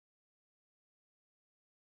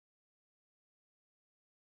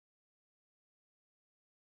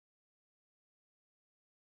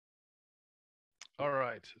All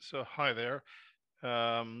right. So, hi there.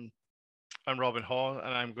 Um, I'm Robin Hall,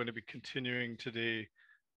 and I'm going to be continuing today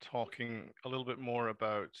talking a little bit more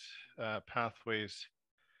about pathways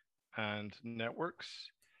and networks.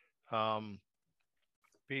 Um,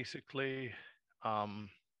 basically, um,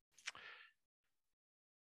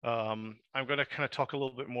 I'm going to kind of talk a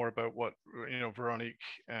little bit more about what Veronique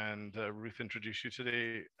and Ruth introduced you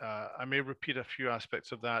today. I may repeat a few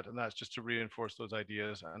aspects of that, and that's just to reinforce those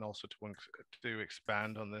ideas and also to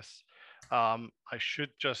expand on this. I should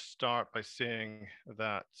just start by saying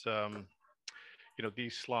that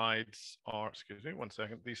these slides are, excuse me, one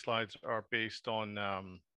second. These slides are based on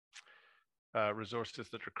resources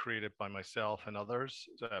that are created by myself and others,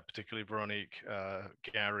 particularly Veronique,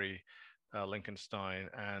 Gary, Lincolnstein,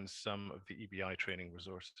 and some of the EBI training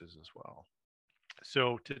resources as well.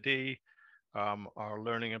 So today, our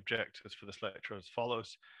learning objectives for this lecture are as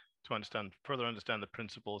follows: to further understand the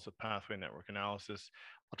principles of pathway network analysis.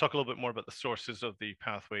 I'll talk a little bit more about the sources of the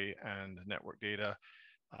pathway and network data.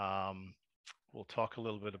 Um, we'll talk a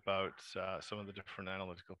little bit about some of the different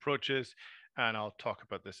analytical approaches, and I'll talk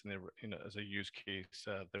about this as a use case,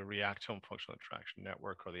 the Reactome Functional Interaction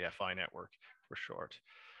Network, or the FI network for short.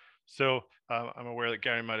 So I'm aware that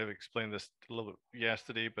Gary might have explained this a little bit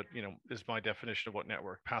yesterday, but this is my definition of what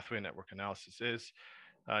pathway network analysis is.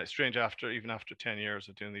 It's strange, even after 10 years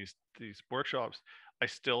of doing these workshops, I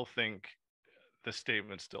still think these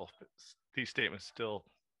statements still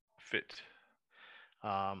fit.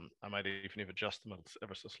 I might even adjust them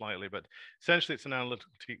ever so slightly, but essentially it's an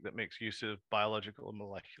analytical technique that makes use of biological and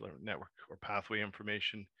molecular network or pathway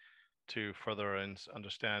information to further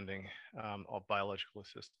understanding of biological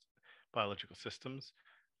systems.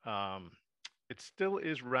 Um, it still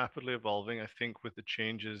is rapidly evolving, I think, with the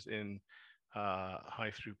changes in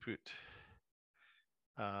high throughput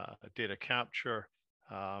data capture.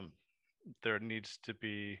 Um, there needs to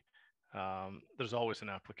be there's always an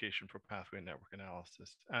application for pathway network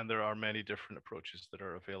analysis, and there are many different approaches that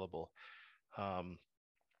are available. Um,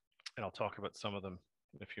 and I'll talk about some of them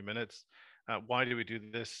in a few minutes. Why do we do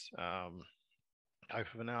this type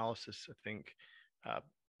of analysis? I think uh,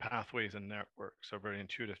 pathways and networks are very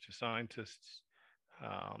intuitive to scientists.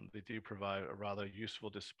 They do provide a rather useful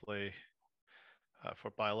display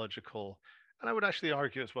for biological, and I would actually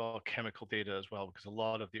argue as well chemical data as well, because a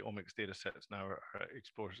lot of the omics data sets now are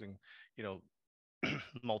exposing, you know,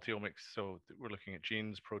 multi-omics. So we're looking at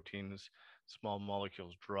genes, proteins, small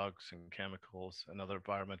molecules, drugs, and chemicals, and other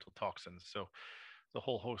environmental toxins. So the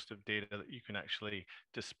whole host of data that you can actually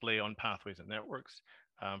display on pathways and networks.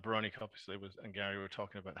 Veronica obviously and Gary were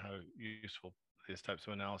talking about how useful these types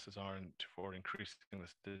of analysis are for increasing the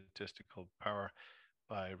statistical power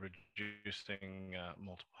by reducing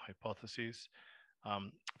multiple hypotheses.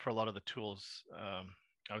 For a lot of the tools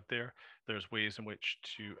out there, there's ways in which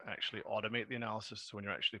to actually automate the analysis. So when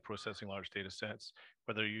you're actually processing large data sets,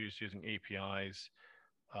 whether you're using APIs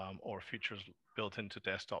or features built into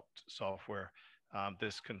desktop software,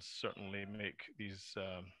 this can certainly make these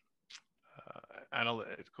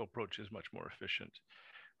analytical approaches much more efficient.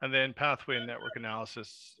 And then pathway and network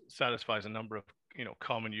analysis satisfies a number of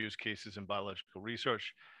common use cases in biological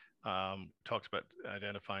research. Talks about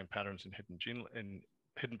identifying patterns in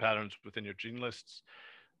hidden patterns within your gene lists.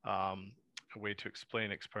 A way to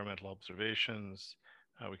explain experimental observations.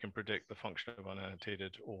 We can predict the function of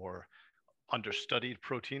unannotated or understudied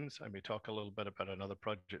proteins. I may talk a little bit about another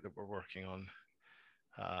project that we're working on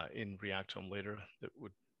in Reactome later that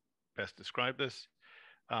would best describe this.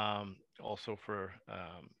 Also for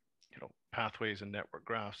pathways and network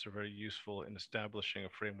graphs are very useful in establishing a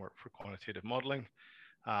framework for quantitative modeling,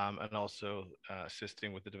 and also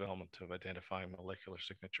assisting with the development of identifying molecular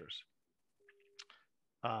signatures.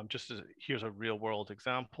 Here's a real world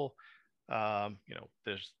example.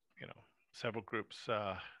 There's several groups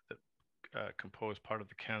that compose part of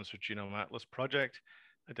the Cancer Genome Atlas project,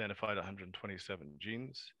 identified 127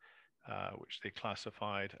 genes, which they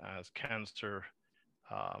classified as cancer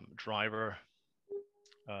driver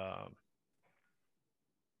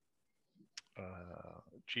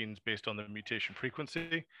genes based on their mutation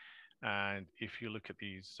frequency. And if you look at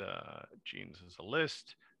these genes as a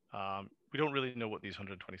list, we don't really know what these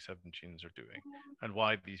 127 genes are doing and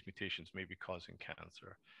why these mutations may be causing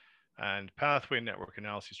cancer. And pathway network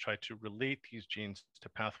analyses try to relate these genes to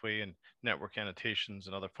pathway and network annotations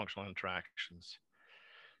and other functional interactions.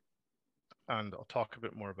 And I'll talk a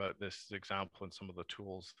bit more about this example and some of the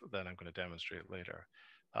tools that I'm going to demonstrate later.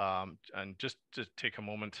 And just to take a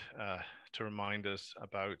moment to remind us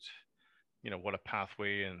about what a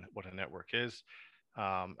pathway and what a network is.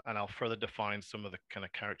 And I'll further define some of the kind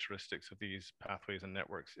of characteristics of these pathways and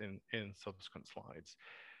networks in subsequent slides.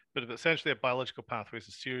 But essentially, a biological pathway is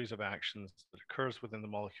a series of actions that occurs within the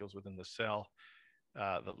molecules within the cell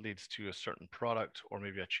that leads to a certain product or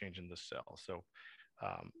maybe a change in the cell. So,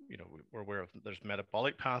 we're aware of there's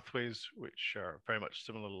metabolic pathways, which are very much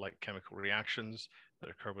similar to like chemical reactions that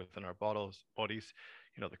occur within our bodies.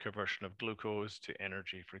 The conversion of glucose to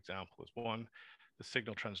energy, for example, is one. The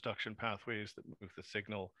signal transduction pathways that move the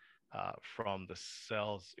signal from the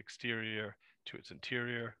cell's exterior to its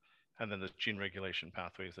interior, and then the gene regulation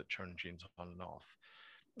pathways that turn genes on and off.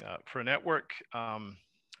 For a network,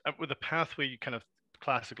 with a pathway, you kind of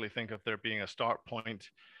classically think of there being a start point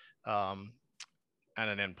and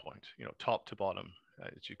an end point, top to bottom,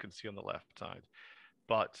 as you can see on the left side.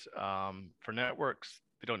 But for networks,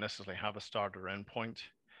 they don't necessarily have a start or end point.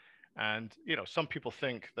 And, some people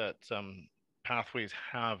think that pathways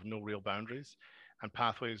have no real boundaries, and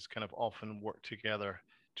pathways kind of often work together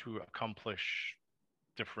to accomplish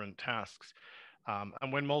different tasks.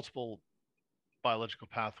 And when multiple biological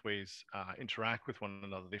pathways interact with one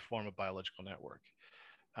another, they form a biological network.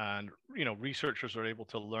 And researchers are able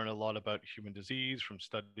to learn a lot about human disease from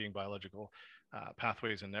studying biological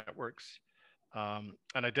pathways and networks, and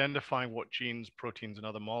identifying what genes, proteins, and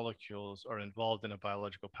other molecules are involved in a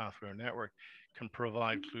biological pathway or network can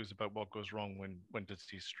provide clues about what goes wrong when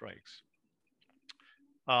disease strikes.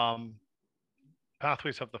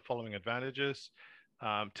 Pathways have the following advantages.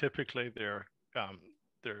 Typically, they're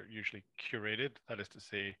usually curated. That is to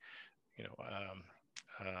say,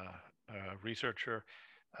 a researcher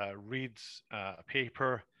reads a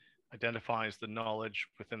paper, identifies the knowledge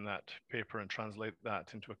within that paper, and translate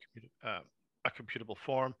that into a computable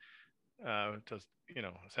form. Does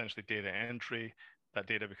essentially data entry. That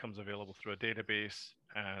data becomes available through a database,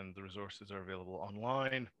 and the resources are available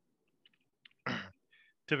online.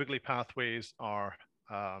 Typically, pathways are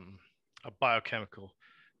a biochemical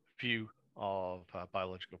view of a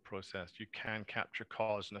biological process. You can capture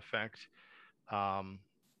cause and effect, and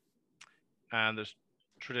there's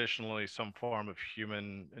traditionally some form of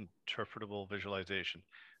human interpretable visualization,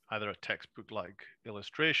 either a textbook-like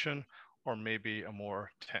illustration or maybe a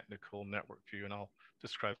more technical network view. And I'll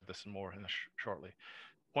describe this more shortly.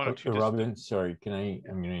 One or two. Robin, sorry, I'm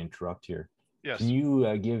going to interrupt here. Yes. Can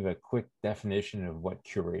you give a quick definition of what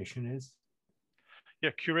curation is?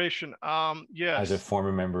 Yeah, curation. Yes. As a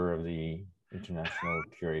former member of the international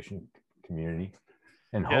curation community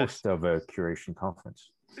and host of a curation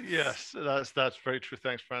conference. Yes, that's very true.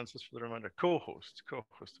 Thanks, Francis, for the reminder. Co-host.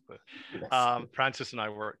 Yes. Francis and I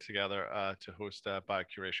worked together to host a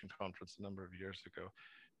biocuration conference a number of years ago.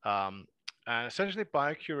 And essentially,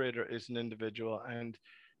 biocurator is an individual, and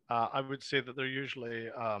I would say that they're usually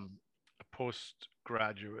a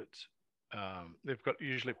postgraduate. They've got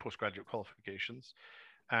usually postgraduate qualifications,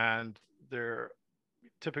 and they're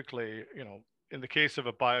typically, in the case of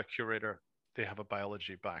a biocurator, they have a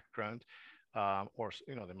biology background. Or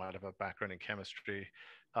they might have a background in chemistry,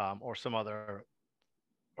 or some other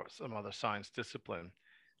science discipline.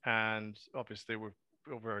 And obviously,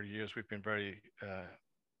 over years we've been very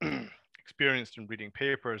experienced in reading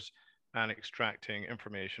papers and extracting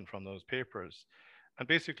information from those papers. And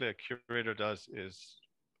basically, a curator does is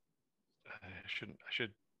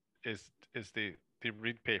they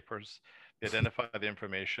read papers, they identify the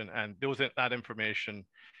information, and that information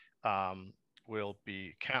will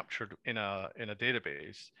be captured in a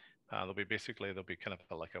database. There'll be kind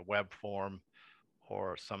of like a web form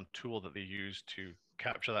or some tool that they use to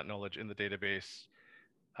capture that knowledge in the database.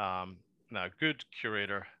 Now, a good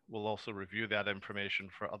curator will also review that information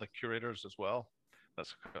for other curators as well.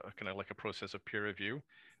 That's kind of like a process of peer review.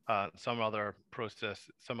 Some other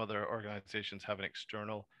organizations have an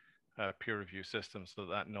external peer review system, so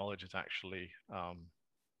that knowledge is actually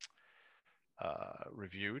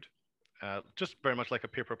reviewed. Just very much like a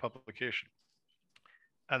paper publication.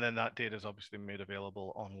 And then that data is obviously made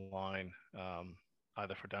available online,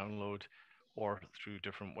 either for download or through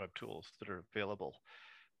different web tools that are available.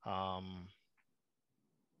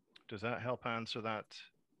 Does that help answer that?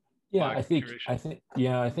 Yeah, I think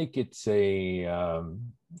it's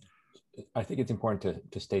I think it's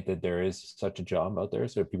important to state that there is such a job out there.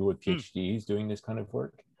 So people with PhDs doing this kind of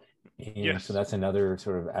work. And yes. So that's another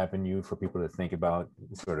sort of avenue for people to think about,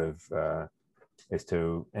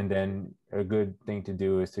 and then a good thing to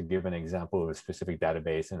do is to give an example of a specific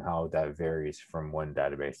database and how that varies from one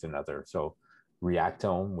database to another. So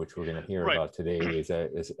Reactome, which we're going to hear about today,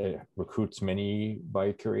 recruits many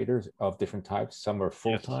biocurators of different types. Some are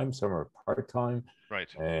full-time, some are part-time.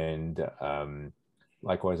 Right. And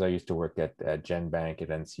likewise, I used to work at GenBank at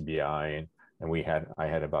NCBI, and I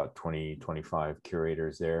had about 20, 25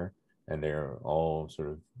 curators there, and they're all sort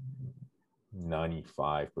of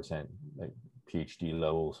 95% like PhD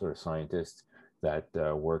level sort of scientists that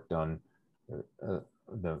worked on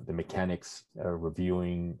the mechanics,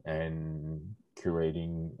 reviewing and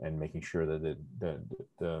curating and making sure that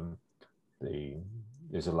the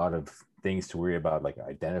there's a lot of things to worry about, like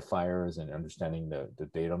identifiers and understanding the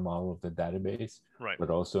data model of the database, Right. but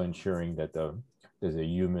also ensuring that there's a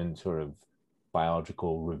human sort of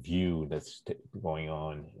biological review that's going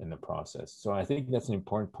on in the process. So I think that's an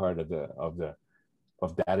important part of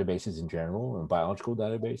databases in general, and biological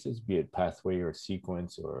databases, be it pathway or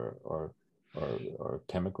sequence or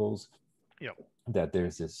chemicals. Yep. That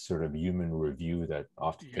there's this sort of human review that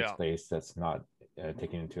often takes place that's not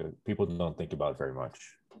taken into, people don't think about very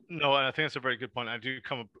much. No, and I think that's a very good point. I do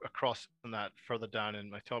come across that further down in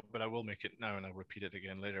my talk, but I will make it now and I'll repeat it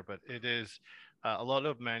again later. But it is a lot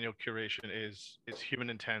of manual curation it's human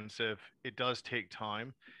intensive. It does take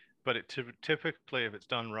time, but it typically, if it's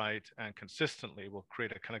done right and consistently, will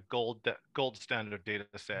create a kind of gold standard data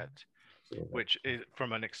set, which is,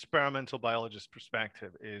 from an experimental biologist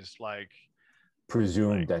perspective, is like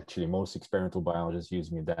presumed. Actually, most experimental biologists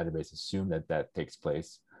using a database assume that takes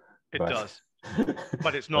place. It does.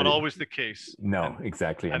 But it's not always the case. No,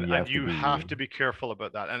 exactly. And you have to be careful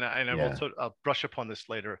about that. And I'll brush upon this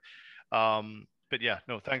later. But yeah,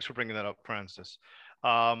 no, thanks for bringing that up, Francis.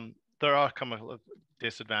 There are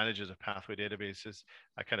disadvantages of pathway databases.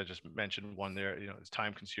 I kind of just mentioned one there. It's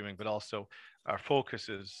time consuming, but also our focus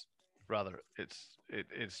is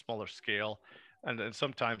it's smaller scale, and then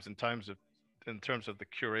sometimes in terms of the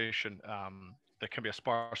curation, there can be a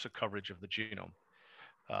sparser coverage of the genome.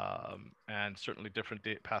 And certainly different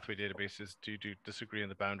pathway databases do disagree on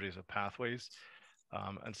the boundaries of pathways.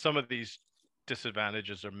 And some of these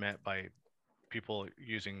disadvantages are met by people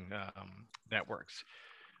using networks.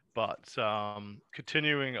 But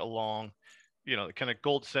continuing along, the kind of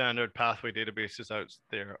gold standard pathway databases out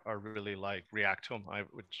there are really like Reactome,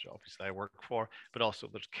 which obviously I work for, but also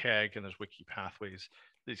there's KEGG and there's Wiki Pathways,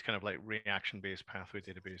 these kind of like reaction-based pathway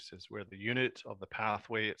databases where the unit of the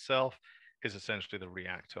pathway itself is essentially the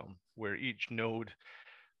reactome, where each node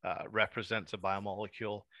represents a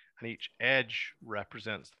biomolecule and each edge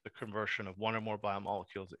represents the conversion of one or more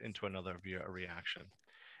biomolecules into another via a reaction.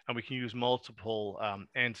 And we can use multiple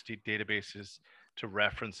entity databases to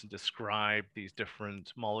reference and describe these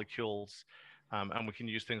different molecules. And we can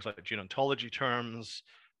use things like gene ontology terms,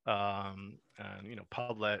 and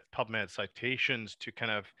PubMed citations to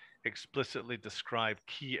kind of explicitly describe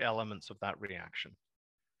key elements of that reaction.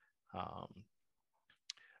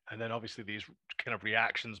 And then obviously these kind of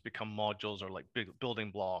reactions become modules or like big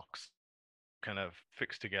building blocks, kind of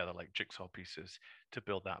fixed together like jigsaw pieces to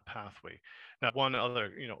build that pathway. Now, one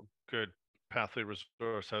other good pathway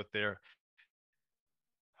resource out there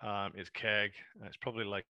is KEGG. It's probably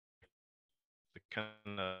like the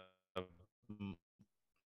kind of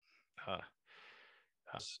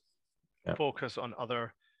focus on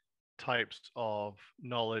other types of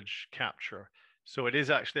knowledge capture. So it is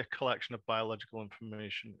actually a collection of biological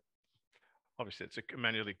information. Obviously, it's a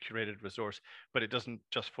manually curated resource, but it doesn't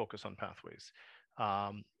just focus on pathways.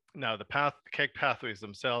 Now, the KEGG pathways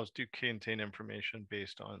themselves do contain information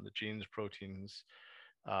based on the genes, proteins,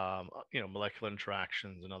 molecular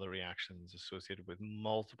interactions and other reactions associated with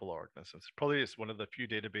multiple organisms. Probably it's one of the few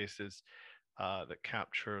databases that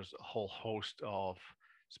captures a whole host of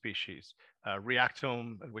species.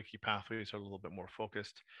 Reactome and Wiki Pathways are a little bit more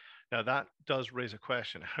focused. Now, that does raise a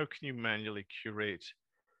question. How can you manually curate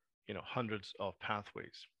hundreds of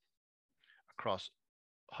pathways across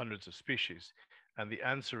hundreds of species? And the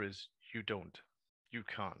answer is you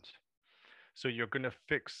can't. So you're going to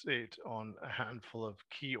fixate on a handful of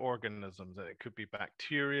key organisms. It could be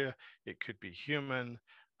bacteria, it could be human,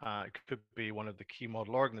 it could be one of the key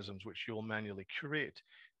model organisms, which you'll manually curate.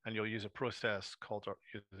 And you'll use a process called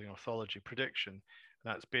using orthology prediction.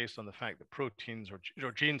 And that's based on the fact that proteins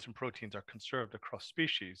or genes and proteins are conserved across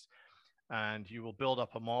species. And you will build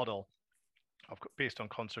up a model based on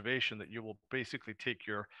conservation that you will basically take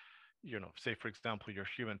your, say, for example, your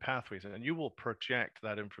human pathways, and you will project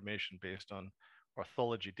that information based on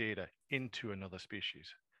orthology data into another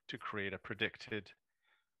species to create a predicted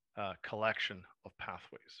collection of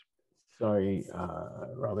pathways. Sorry,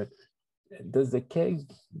 Robert. Does the KEGG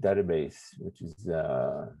database, which is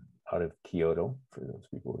out of Kyoto, for those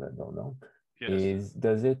people that don't know, yes.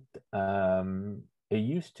 It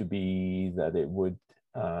used to be that it would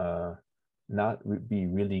not be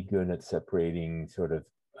really good at separating sort of,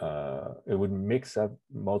 it would mix up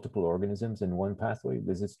multiple organisms in one pathway.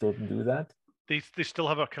 Does it still do that? they still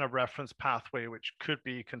have a kind of reference pathway, which could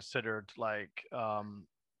be considered like a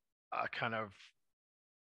kind of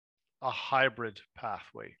a hybrid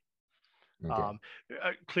pathway. Okay.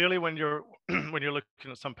 Clearly, when you're when you're looking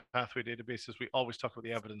at some pathway databases, we always talk about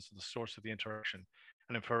the evidence of the source of the interaction.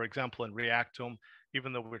 And then, for example, in Reactome,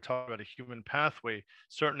 even though we're talking about a human pathway,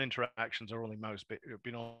 certain interactions are only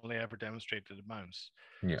been only ever demonstrated in mouse.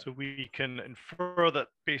 Yeah. So we can infer that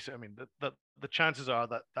basically, I mean, that the chances are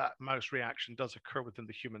that that mouse reaction does occur within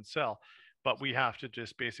the human cell, but we have to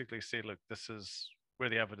just basically say, look, this is where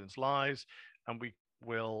the evidence lies, and we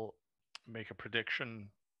will make a prediction,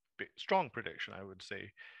 strong prediction, I would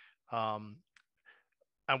say, um,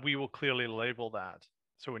 and we will clearly label that.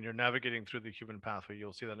 So when you're navigating through the human pathway,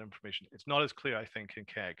 you'll see that information. It's not as clear, I think, in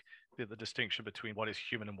KEGG, the distinction between what is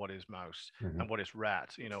human and what is mouse Mm-hmm. and what is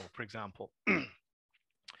rat, for example.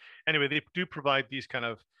 Anyway, they do provide these kind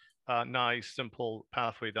of nice, simple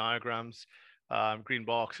pathway diagrams. Green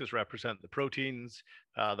boxes represent the proteins.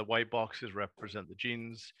 The white boxes represent the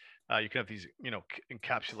genes. You can have these,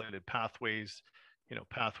 encapsulated pathways,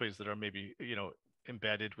 pathways that are maybe,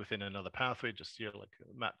 embedded within another pathway, just here like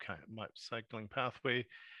a map cycling pathway.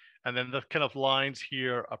 And then the kind of lines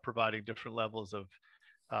here are providing different levels of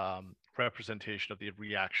representation of the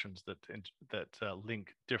reactions that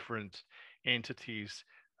link different entities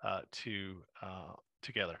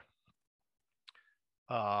together.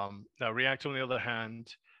 Now, React, on the other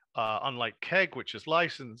hand, unlike KEGG, which is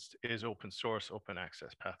licensed, is open source, open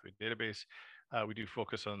access pathway database. We do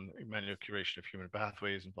focus on manual curation of human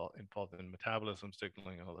pathways involved in metabolism,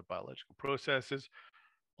 signaling, and other biological processes.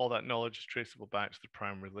 All that knowledge is traceable back to the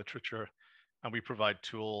primary literature, and we provide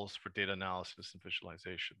tools for data analysis and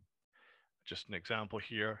visualization. Just an example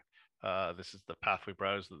here. This is the pathway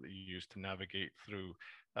browser that you use to navigate through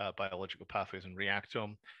biological pathways in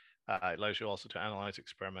Reactome. It allows you also to analyze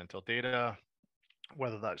experimental data,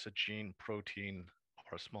 whether that's a gene, protein,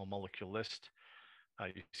 or a small molecule list.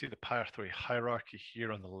 You see the pathway hierarchy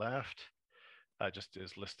here on the left. Just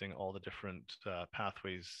is listing all the different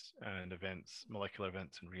pathways and events, molecular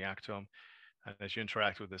events in Reactome. And as you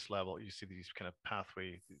interact with this level, you see these kind of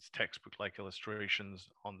pathway, these textbook-like illustrations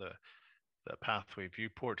on the pathway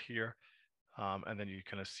viewport here. And then you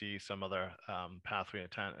kind of see some other pathway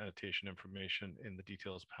annotation information in the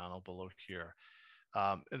details panel below here.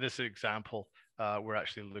 In this example, we're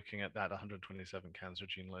actually looking at that 127 cancer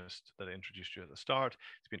gene list that I introduced you at the start.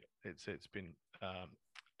 It's been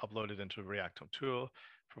uploaded into a Reactome tool,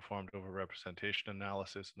 performed over representation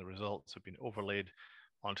analysis, and the results have been overlaid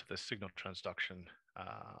onto the signal transduction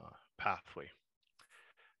pathway.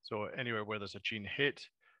 So anywhere where there's a gene hit,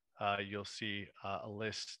 you'll see a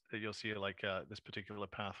list. You'll see like this particular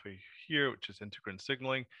pathway here, which is integrin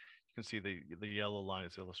signaling. You can see the yellow line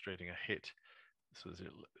is illustrating a hit. So there's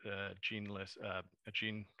a gene list, a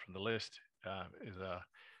gene from the list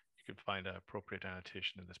you can find an appropriate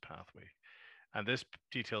annotation in this pathway. And this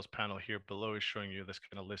details panel here below is showing you this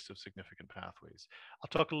kind of list of significant pathways. I'll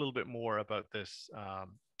talk a little bit more about this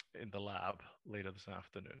in the lab later this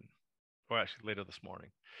afternoon, or actually later this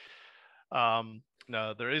morning.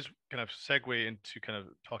 Now, there is kind of segue into kind of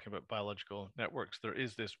talking about biological networks. There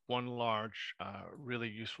is this one large, really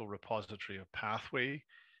useful repository of pathway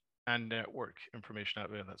and network information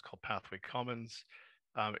out there that's called Pathway Commons.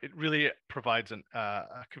 It really provides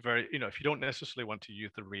a very, if you don't necessarily want to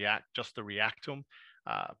use just the Reactome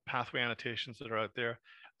pathway annotations that are out there,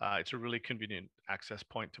 it's a really convenient access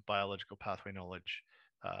point to biological pathway knowledge.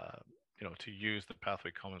 To use the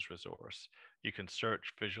Pathway Commons resource. You can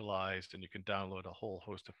search, visualize, and you can download a whole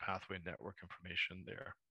host of pathway network information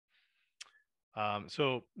there.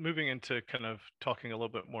 So moving into kind of talking a little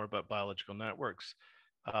bit more about biological networks,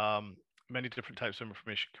 many different types of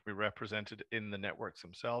information can be represented in the networks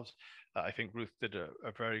themselves. I think Ruth did a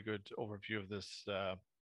very good overview of this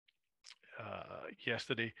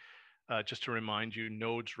yesterday. Just to remind you,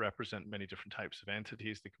 nodes represent many different types of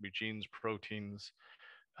entities. They can be genes, proteins.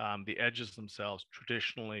 The edges themselves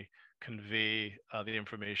traditionally convey the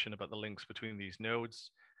information about the links between these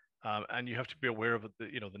nodes. And you have to be aware of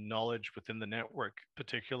the knowledge within the network,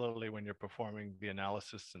 particularly when you're performing the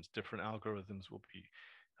analysis, since different algorithms will be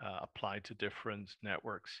applied to different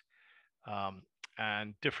networks.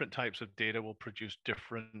 And different types of data will produce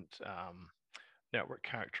different network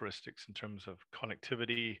characteristics in terms of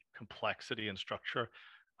connectivity, complexity, and structure.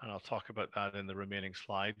 And I'll talk about that in the remaining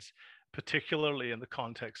slides, particularly in the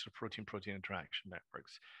context of protein-protein interaction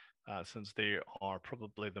networks, since they are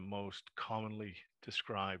probably the most commonly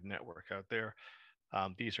described network out there.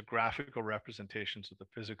 These are graphical representations of the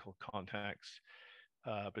physical contacts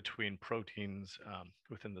between proteins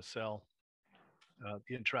within the cell.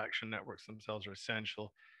 The interaction networks themselves are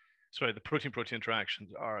essential. Sorry, the protein-protein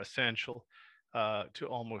interactions are essential to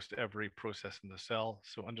almost every process in the cell.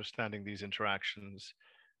 So understanding these interactions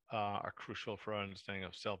are crucial for our understanding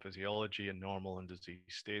of cell physiology in normal and disease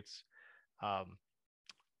states. Um,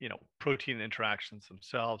 protein interactions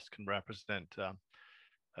themselves can represent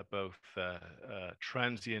both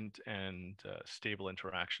transient and stable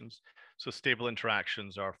interactions. So stable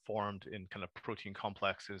interactions are formed in kind of protein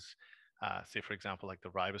complexes, say, for example, like the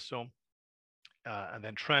ribosome. And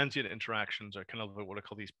then transient interactions are kind of what I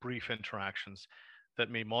call these brief interactions that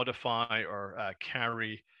may modify or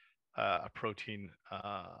carry a protein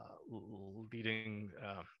leading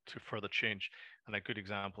to further change. And a good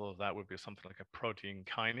example of that would be something like a protein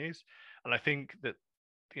kinase. And I think that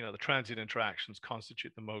the transient interactions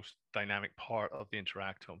constitute the most dynamic part of the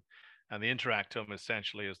interactome. And the interactome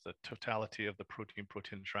essentially is the totality of the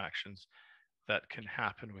protein-protein interactions that can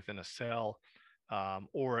happen within a cell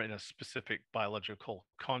or in a specific biological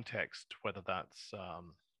context, whether that's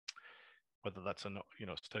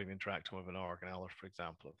studying the interactome of an organelle, for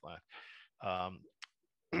example, of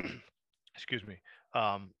that. Excuse me.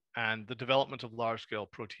 And the development of large-scale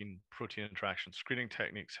protein interaction screening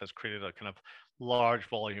techniques has created a kind of large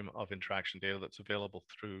volume of interaction data that's available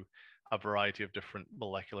through a variety of different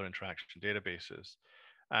molecular interaction databases.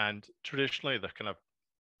 And traditionally, the kind of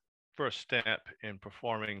first step in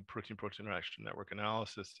performing protein-protein interaction network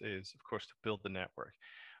analysis is, of course, to build the network.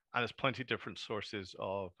 And there's plenty of different sources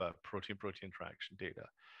of protein-protein interaction data.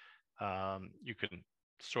 You can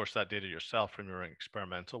source that data yourself from your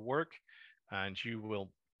experimental work, and you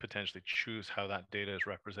will potentially choose how that data is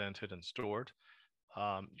represented and stored.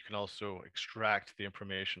 You can also extract the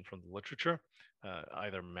information from the literature,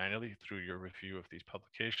 either manually through your review of these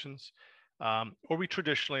publications, or we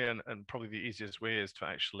traditionally, and probably the easiest way is to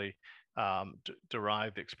actually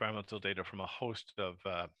derive the experimental data from a host of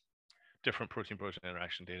different protein-protein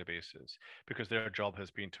interaction databases, because their job has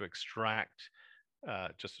been to extract,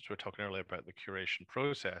 just as we were talking earlier about the curation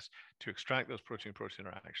process, to extract those protein-protein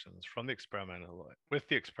interactions from the experimental, with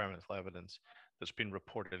the experimental evidence that's been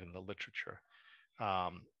reported in the literature.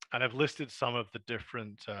 And I've listed some of the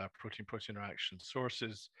different protein-protein interaction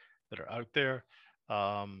sources that are out there.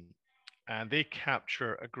 And they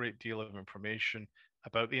capture a great deal of information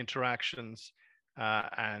about the interactions.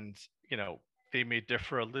 And, they may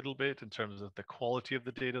differ a little bit in terms of the quality of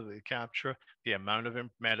the data that they capture, the amount of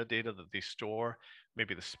metadata that they store,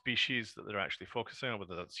 maybe the species that they're actually focusing on,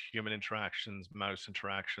 whether that's human interactions, mouse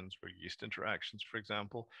interactions, or yeast interactions, for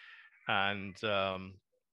example. And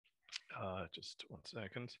just one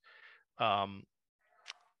second.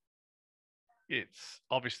 It's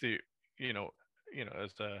obviously,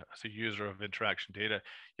 as a user of interaction data,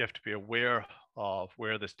 you have to be aware of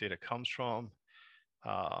where this data comes from,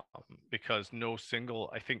 because no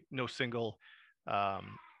single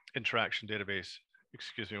interaction database.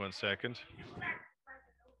 Excuse me one second.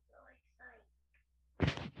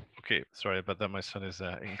 Okay, sorry about that. My son is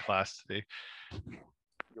in class today.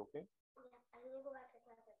 You okay?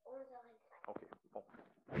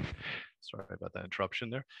 Okay. Sorry about that interruption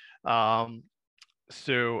there.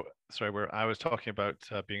 So sorry, where I was talking about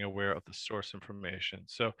being aware of the source information.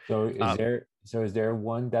 So is there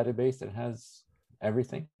one database that has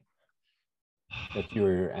everything? If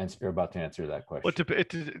you're about to answer that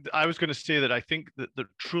question. I was going to say that I think that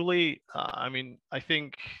truly, I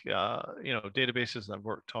think, databases that I've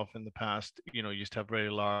worked off in the past, used to have very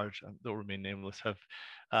large, they'll remain nameless, have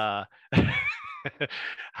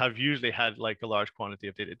have usually had like a large quantity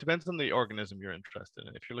of data. It depends on the organism you're interested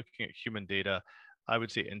in. If you're looking at human data, I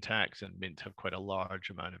would say Intact and Mint have quite a large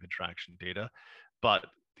amount of interaction data, but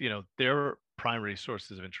they're primary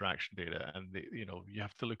sources of interaction data, and you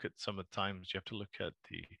have to look at some of the times you have to look at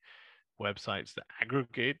the websites that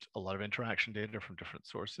aggregate a lot of interaction data from different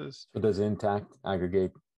sources. So does Intact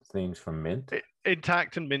aggregate things from Mint?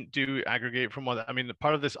 Intact and Mint do aggregate from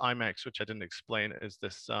part of this IMEX, which I didn't explain, is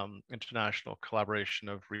this international collaboration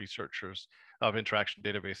of researchers of interaction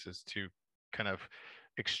databases to kind of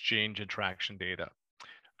exchange interaction data.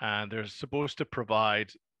 And they're supposed to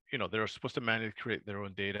provide, they're supposed to manually create their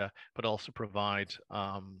own data, but also provide,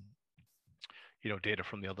 data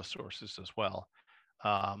from the other sources as well.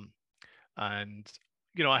 And,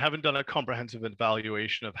 I haven't done a comprehensive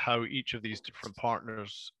evaluation of how each of these different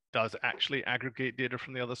partners does actually aggregate data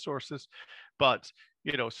from the other sources. But,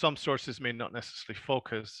 some sources may not necessarily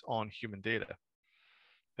focus on human data.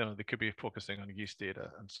 They could be focusing on yeast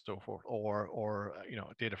data and so forth, or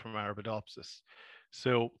data from Arabidopsis.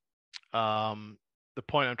 So the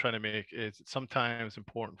point I'm trying to make is it's sometimes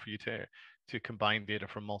important for you to combine data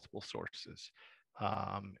from multiple sources.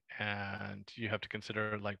 And you have to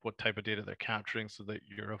consider like what type of data they're capturing so that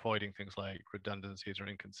you're avoiding things like redundancies or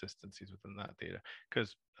inconsistencies within that data.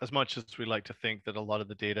 Because as much as we like to think that a lot of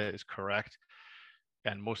the data is correct,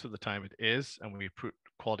 and most of the time it is, and we put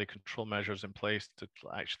quality control measures in place to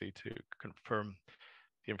actually to confirm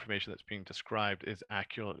the information that's being described is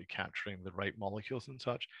accurately capturing the right molecules and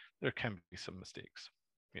such, there can be some mistakes.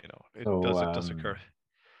 You know, it does occur.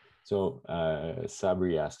 So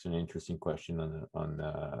Sabri asked an interesting question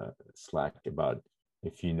on Slack about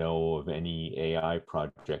if you know of any AI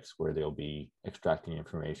projects where they'll be extracting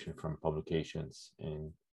information from publications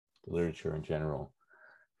in the literature in general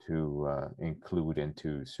to include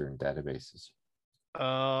into certain databases.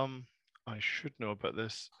 I should know about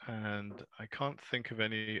this, and I can't think of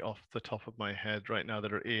any off the top of my head right now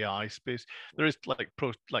that are AI space. There is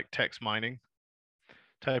like text mining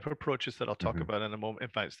type of approaches that I'll talk Mm-hmm. about in a moment. In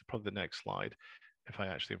fact, it's probably the next slide, if I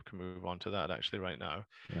actually can move on to that actually right now.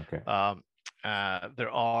 Okay.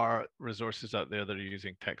 There are resources out there that are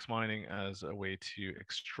using text mining as a way to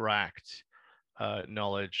extract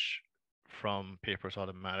knowledge from papers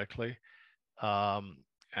automatically.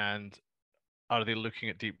 And are they looking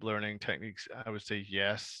at deep learning techniques? I would say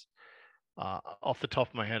yes. Off the top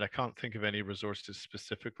of my head, I can't think of any resources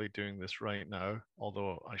specifically doing this right now,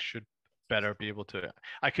 although I should better be able to.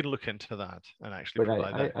 I could look into that and actually But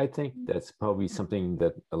provide that. I think that's probably something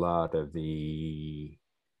that a lot of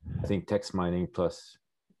I think text mining plus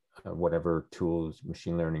whatever tools,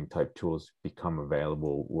 machine learning type tools become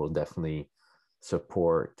available will definitely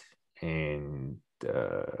support and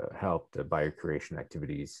help the biocreation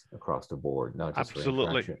activities across the board, not just for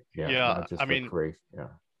Absolutely. interaction. Yeah, Yeah. not just I for mean, creation. Yeah.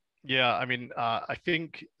 yeah. I mean, I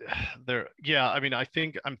think there. Yeah. I mean, I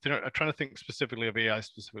think I'm trying to think specifically of AI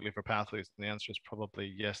specifically for pathways, and the answer is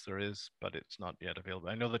probably yes, there is, but it's not yet available.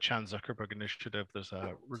 I know the Chan Zuckerberg initiative. There's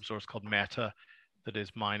a resource called Meta that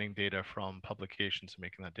is mining data from publications and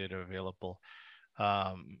making that data available. There's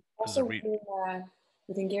a Also,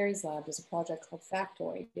 within Gary's lab, there's a project called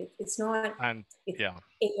Factoid. It's not, and it's yeah,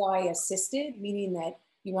 AI assisted, meaning that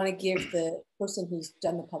you want to give the person who's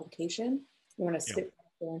done the publication, you want to yeah. sit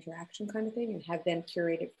their interaction kind of thing and have them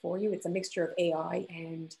curate it for you. It's a mixture of AI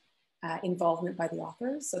and involvement by the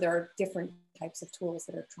authors. So there are different types of tools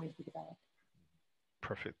that are trying to be developed.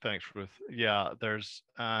 Perfect. Thanks, Ruth. Yeah,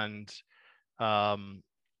 um,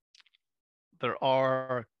 there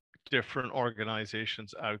are different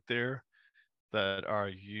organizations out there that are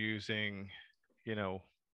using, you know,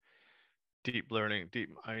 deep learning, deep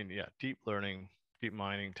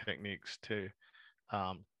mining techniques to,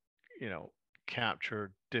 um, you know,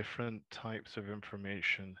 capture different types of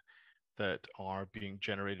information that are being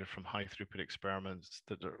generated from high throughput experiments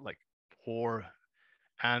that are like, or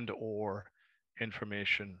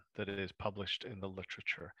information that is published in the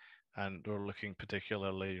literature. And we're looking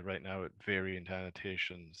particularly right now at variant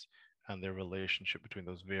annotations and their relationship between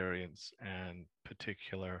those variants and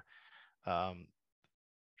particular How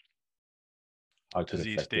it could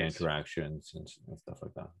disease affect the states. interactions and stuff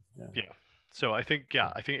like that. Yeah. Yeah. So I think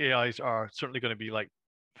AIs are certainly going to be like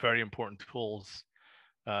very important tools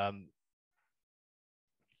for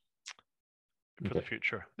the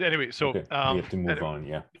future. Anyway, so we have to move on.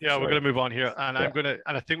 Yeah. Yeah, we're going to move on here, and Yeah.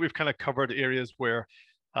 I think we've kind of covered areas where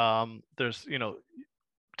there's, you know,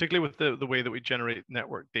 particularly with the way that we generate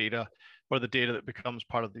network data or the data that becomes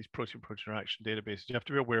part of these protein-protein interaction databases, you have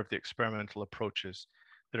to be aware of the experimental approaches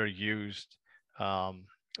that are used,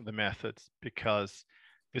 the methods, because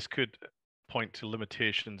this could point to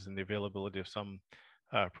limitations in the availability of some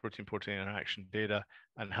protein-protein interaction data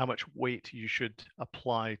and how much weight you should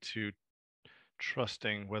apply to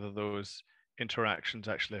trusting whether those interactions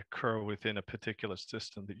actually occur within a particular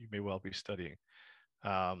system that you may well be studying.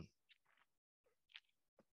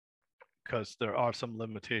 Because there are some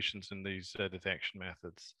limitations in these detection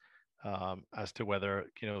methods as to whether,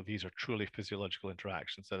 you know, these are truly physiological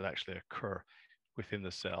interactions that actually occur within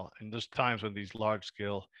the cell. And there's times when these large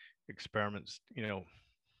scale experiments, you know,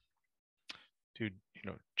 to, you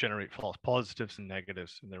know, generate false positives and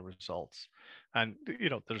negatives in their results. And, you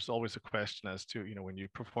know, there's always a question as to, you know, when you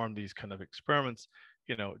perform these kind of experiments,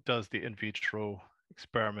 you know, does the in vitro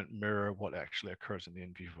experiment mirror what actually occurs in the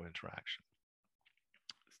in vivo interaction?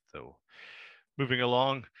 So moving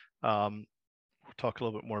along, we'll talk a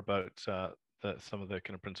little bit more about some of the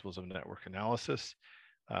kind of principles of network analysis.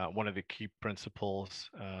 One of the key principles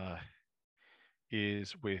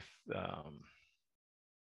is with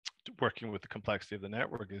working with the complexity of the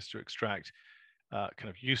network is to extract kind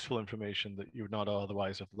of useful information that you would not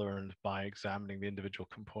otherwise have learned by examining the individual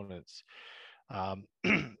components.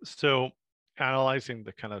 So analyzing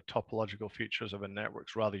the kind of topological features of a network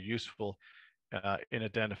is rather useful in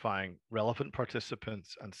identifying relevant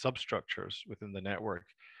participants and substructures within the network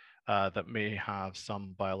that may have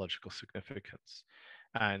some biological significance.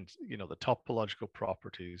 And the topological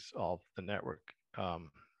properties of the network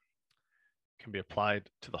can be applied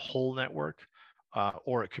to the whole network,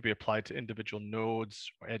 or it could be applied to individual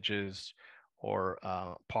nodes or edges or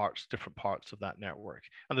different parts of that network.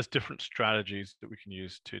 And there's different strategies that we can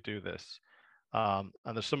use to do this. And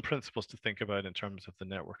there's some principles to think about in terms of the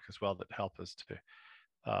network as well that help us to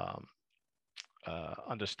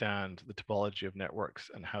understand the topology of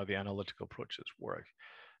networks and how the analytical approaches work.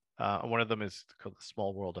 And one of them is called the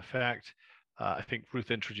small world effect. I think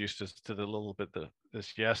Ruth introduced us to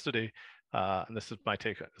this yesterday, and this is my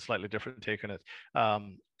take, a slightly different take on it.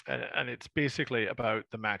 And it's basically about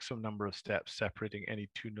the maximum number of steps separating any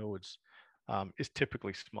two nodes is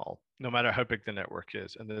typically small, no matter how big the network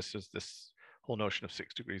is. And this is this whole notion of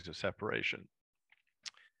 6 degrees of separation.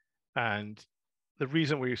 And the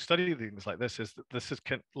reason we study things like this is that this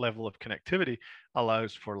level of connectivity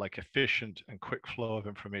allows for like efficient and quick flow of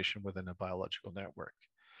information within a biological network.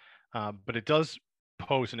 But it does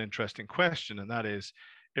pose an interesting question, and that is,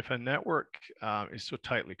 if a network is so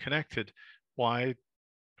tightly connected, why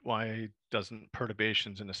doesn't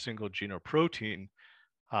perturbations in a single gene or protein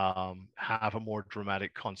have a more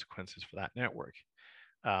dramatic consequences for that network?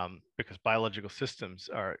 Because biological systems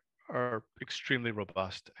are extremely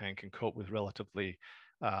robust and can cope with relatively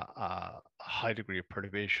a high degree of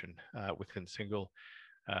perturbation within single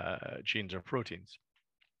genes or proteins.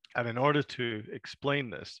 And in order to explain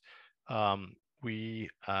this, we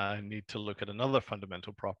need to look at another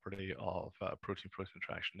fundamental property of protein-protein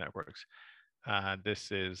interaction networks.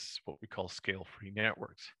 This is what we call scale-free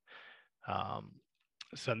networks.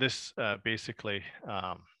 So this basically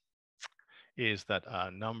is that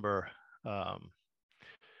number,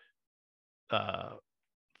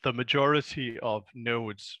 the majority of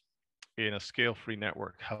nodes in a scale-free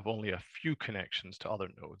network have only a few connections to other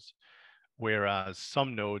nodes, whereas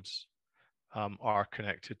some nodes are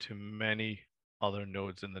connected to many other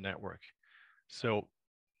nodes in the network. So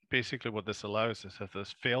basically what this allows is if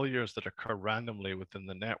there's failures that occur randomly within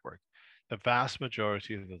the network, the vast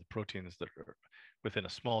majority of the proteins that are within a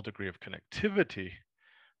small degree of connectivity,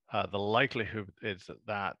 the likelihood is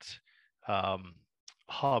that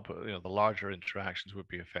hub, the larger interactions would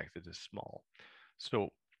be affected is small. So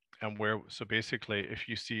basically, if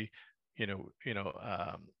you see, if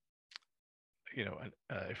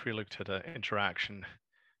we looked at an interaction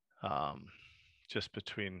just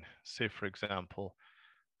between, say, for example,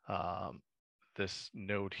 this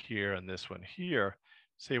node here and this one here,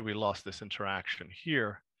 say we lost this interaction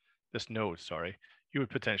here, this node, sorry, you would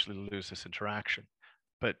potentially lose this interaction.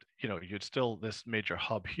 But you'd still, this major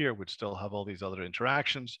hub here would still have all these other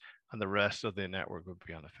interactions, and the rest of the network would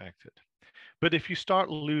be unaffected. But if you start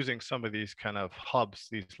losing some of these kind of hubs,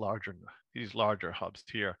 these larger hubs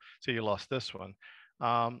here, say you lost this one,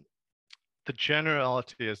 the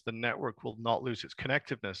generality is the network will not lose its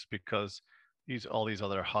connectiveness because all these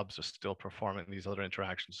other hubs are still performing, these other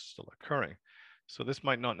interactions are still occurring. So this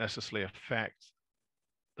might not necessarily affect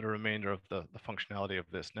the remainder of the functionality of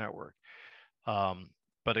this network.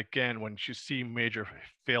 But again, when you see major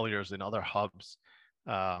failures in other hubs,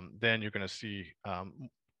 then you're going to see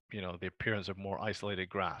the appearance of more isolated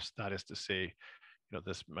graphs. That is to say,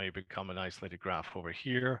 this may become an isolated graph over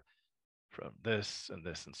here from this and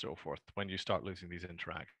this and so forth when you start losing these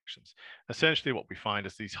interactions. Essentially what we find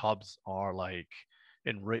is these hubs are like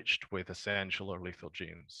enriched with essential or lethal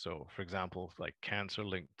genes. So for example, like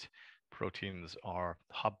cancer-linked proteins are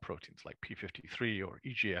hub proteins like P53 or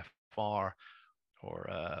EGFR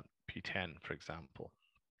or P10, for example.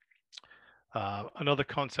 Another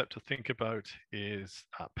concept to think about is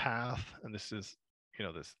path, and this is,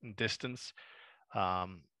 this distance.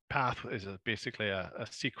 Path is basically a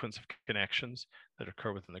sequence of connections that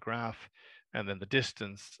occur within the graph, and then the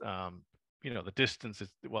distance, the distance is,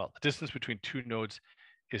 the distance between two nodes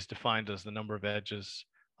is defined as the number of edges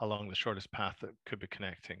along the shortest path that could be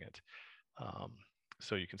connecting it.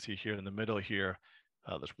 So you can see here in the middle here,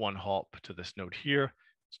 there's one hop to this node here,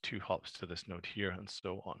 there's two hops to this node here, and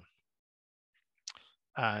so on.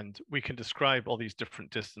 And we can describe all these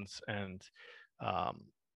different distance and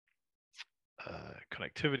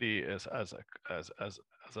connectivity as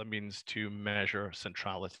a means to measure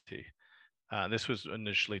centrality. This was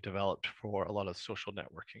initially developed for a lot of social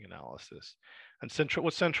networking analysis. And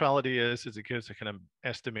what centrality is it gives a kind of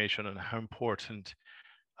estimation on how important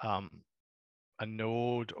a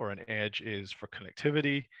node or an edge is for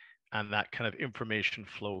connectivity and that kind of information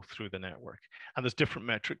flow through the network. And there's different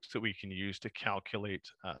metrics that we can use to calculate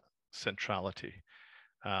centrality.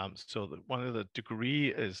 So one of the degree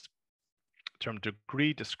is term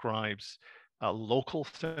degree describes local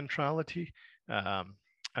centrality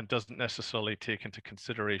and doesn't necessarily take into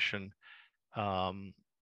consideration um,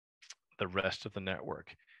 the rest of the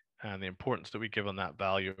network. And the importance that we give on that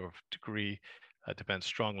value of degree depends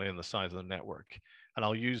strongly on the size of the network. And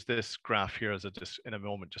I'll use this graph here as in a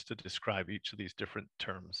moment just to describe each of these different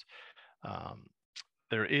terms.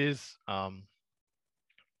 There is more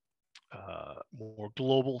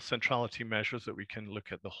global centrality measures that we can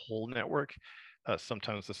look at the whole network.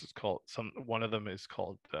 Sometimes this is called, one of them is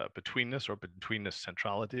called betweenness or betweenness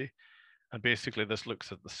centrality. And basically this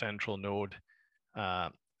looks at the central node.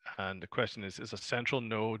 And the question is a central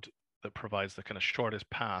node that provides the kind of shortest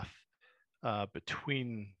path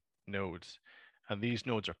between nodes. And these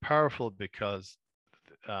nodes are powerful because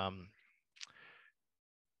in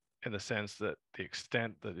the sense that the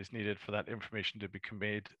extent that is needed for that information to be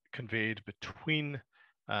conveyed between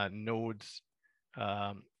nodes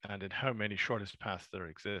and in how many shortest paths there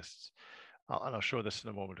exists. And I'll show this in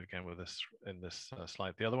a moment again with this in this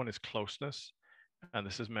slide. The other one is closeness, and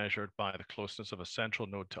this is measured by the closeness of a central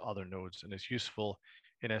node to other nodes, and is useful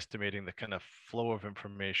in estimating the kind of flow of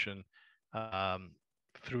information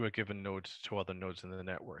through a given node to other nodes in the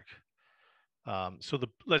network. So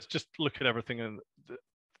let's just look at everything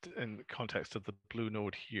in the context of the blue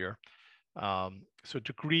node here. So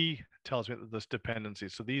degree tells me that there's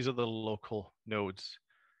dependencies. So these are the local nodes.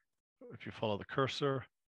 If you follow the cursor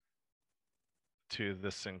to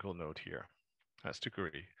this single node here, that's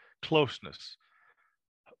degree. Closeness,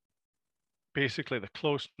 basically the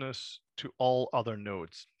closeness to all other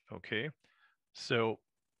nodes, okay? So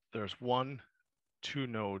there's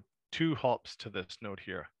two hops to this node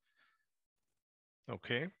here,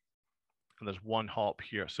 okay? And there's one hop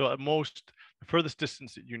here. So at most, the furthest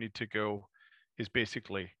distance that you need to go is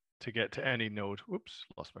basically to get to any node. Whoops,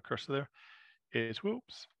 lost my cursor there.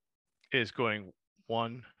 Is going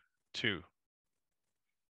 1, 2,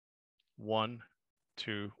 1,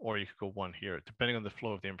 2, or you could go 1 here, depending on the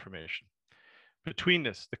flow of the information.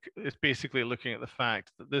 Betweenness, it's basically looking at the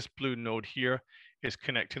fact that this blue node here is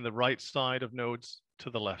connecting the right side of nodes to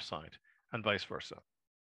the left side, and vice versa.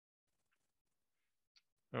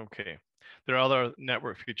 Okay, there are other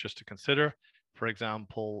network features to consider. For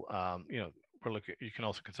example, you can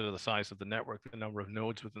also consider the size of the network, the number of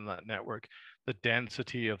nodes within that network, the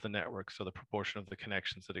density of the network, so the proportion of the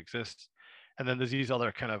connections that exist. And then there's these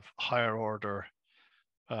other kind of higher order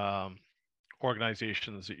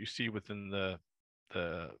organizations that you see within the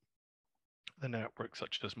network,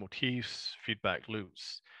 such as motifs, feedback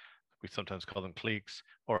loops, we sometimes call them cliques,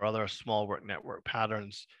 or other small network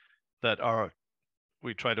patterns that are,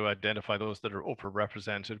 we try to identify those that are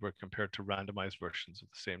overrepresented where compared to randomized versions of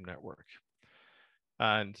the same network.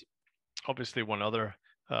 And obviously one other,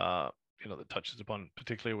 that touches upon,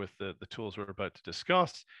 particularly with the tools we're about to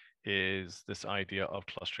discuss, is this idea of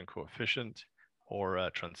clustering coefficient or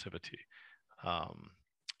transivity.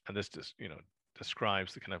 And this just,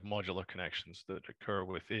 describes the kind of modular connections that occur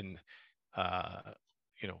within,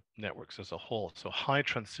 networks as a whole. So high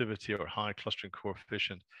transivity or high clustering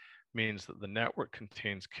coefficient means that the network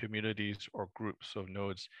contains communities or groups of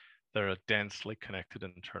nodes that are densely connected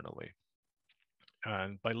internally.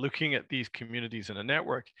 And by looking at these communities in a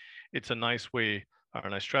network, it's a nice way or a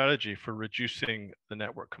nice strategy for reducing the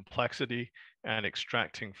network complexity and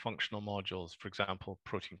extracting functional modules, for example,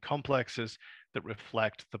 protein complexes that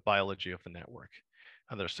reflect the biology of the network.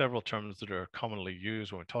 And there are several terms that are commonly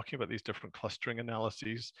used when we're talking about these different clustering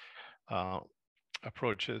analyses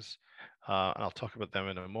approaches, and I'll talk about them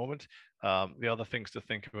in a moment. The other things to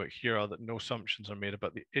think about here are that no assumptions are made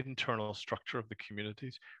about the internal structure of the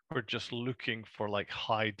communities. We're just looking for like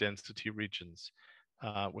high density regions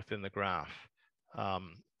within the graph.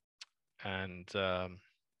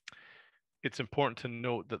 It's important to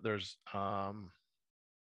note that there's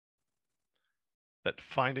that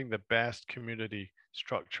finding the best community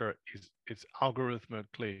structure is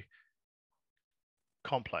algorithmically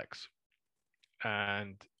complex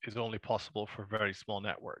and is only possible for very small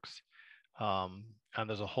networks. And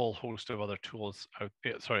there's a whole host of other tools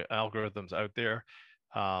algorithms out there.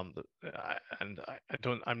 I'm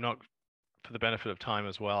not, for the benefit of time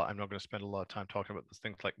as well, I'm not going to spend a lot of time talking about these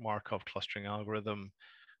things like Markov clustering algorithm.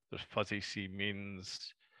 There's fuzzy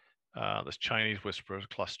C-means. There's Chinese whisper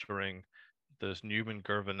clustering. There's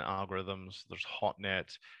Newman-Girvin algorithms. There's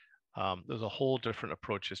HotNet. There's a whole different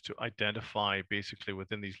approaches to identify basically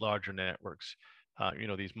within these larger networks,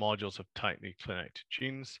 these modules of tightly connected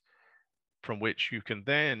genes, from which you can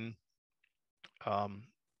then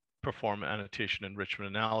perform annotation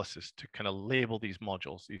enrichment analysis to kind of label these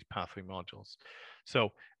modules, these pathway modules. So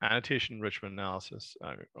annotation enrichment analysis,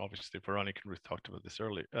 obviously Veronica and Ruth talked about this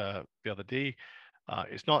earlier the other day.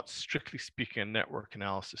 It's not strictly speaking a network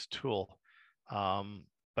analysis tool,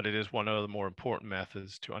 but it is one of the more important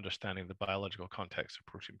methods to understanding the biological context of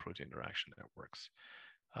protein-protein interaction networks.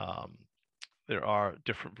 There are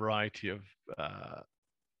different variety of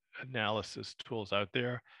analysis tools out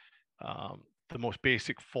there. The most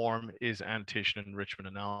basic form is annotation enrichment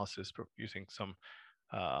analysis using some,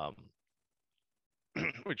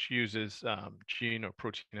 which uses gene or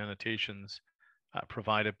protein annotations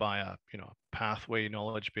provided by a pathway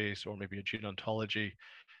knowledge base or maybe a gene ontology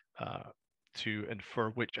to infer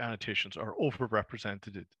which annotations are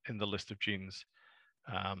overrepresented in the list of genes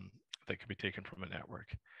that can be taken from a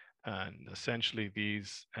network. And essentially,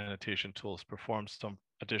 these annotation tools perform some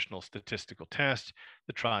additional statistical test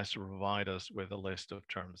that tries to provide us with a list of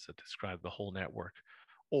terms that describe the whole network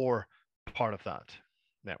or part of that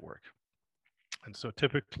network. And so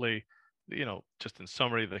typically, just in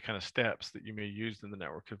summary, the kind of steps that you may use in the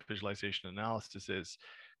network of visualization analysis is,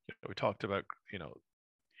 we talked about,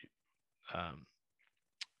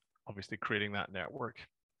 obviously creating that network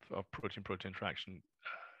of protein-protein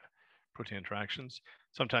interactions.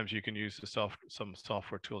 Sometimes you can use some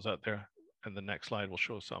software tools out there, and the next slide will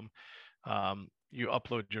show some. You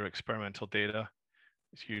upload your experimental data.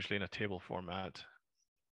 It's usually in a table format.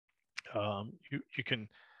 You can,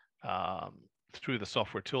 through the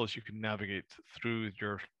software tools, you can navigate through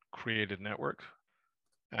your created network.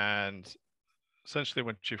 And essentially,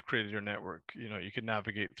 once you've created your network, you can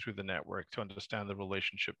navigate through the network to understand the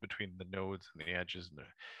relationship between the nodes and the edges.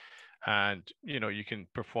 And you can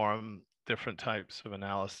perform different types of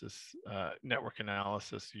analysis, network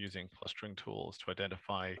analysis using clustering tools to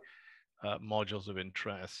identify modules of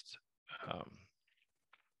interest.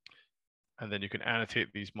 And then you can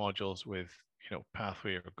annotate these modules with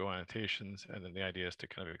pathway or Go annotations. And then the idea is to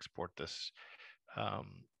kind of export this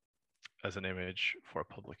as an image for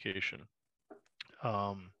publication.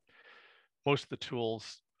 Most of the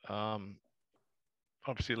tools,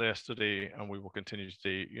 obviously yesterday, and we will continue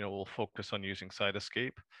today, we'll focus on using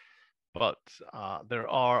Cytoscape, but there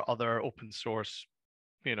are other open source,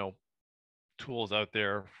 tools out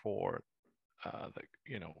there for,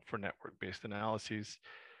 for network-based analyses.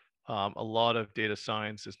 A lot of data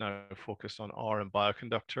science is now focused on R and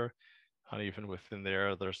bioconductor, and even within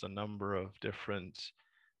there's a number of different,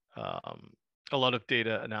 a lot of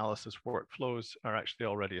data analysis workflows are actually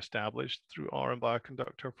already established through R and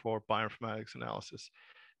bioconductor for bioinformatics analysis.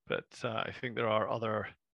 But I think there are other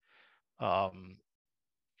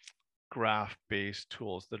graph-based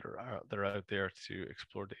tools that are out there to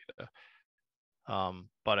explore data.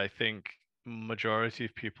 But I think majority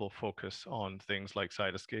of people focus on things like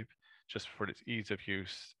Cytoscape just for its ease of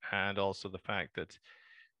use, and also the fact that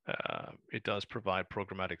it does provide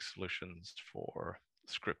programmatic solutions for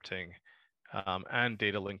scripting and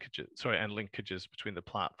data linkages, and linkages between the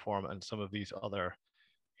platform and some of these other,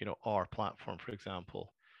 R platform, for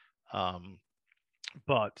example.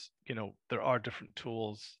 But, there are different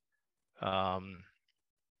tools.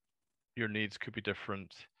 Your needs could be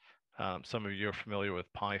different. Some of you are familiar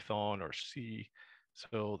with Python or C.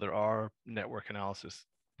 So there are network analysis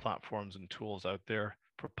platforms and tools out there.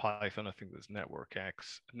 For Python, I think there's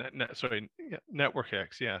NetworkX,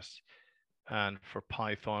 yes. And for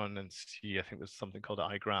Python and C, I think there's something called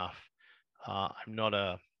iGraph. I'm not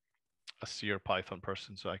a C or Python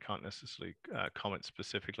person, so I can't necessarily comment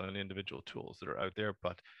specifically on individual tools that are out there,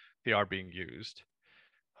 but they are being used.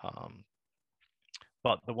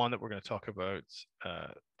 But the one that we're going to talk about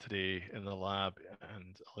today in the lab,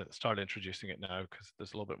 and I'll start introducing it now because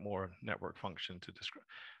there's a little bit more network function to describe,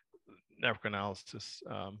 network analysis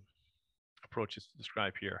approaches to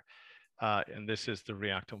describe here. And this is the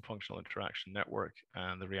Reactome Functional Interaction Network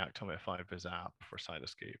and the Reactome F5 app for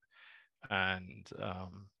Cytoscape. And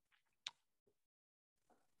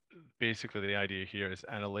basically the idea here is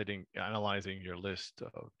analyzing your list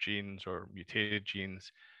of genes or mutated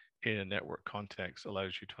genes in a network context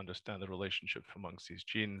allows you to understand the relationship amongst these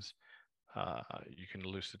genes. You can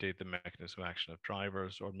elucidate the mechanism of action of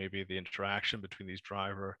drivers, or maybe the interaction between these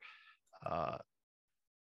drivers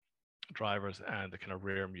and the kind of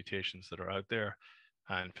rare mutations that are out there,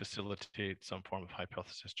 and facilitate some form of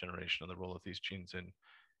hypothesis generation on the role of these genes in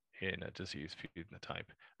a disease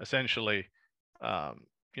phenotype. Essentially,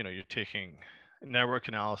 you're taking network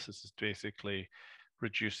analysis is basically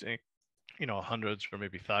reducing hundreds or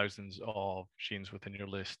maybe thousands of genes within your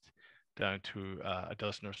list down to a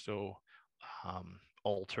dozen or so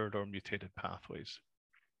altered or mutated pathways.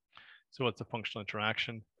 So what's a functional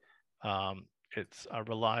interaction? It's a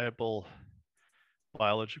reliable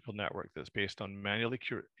biological network that's based on manually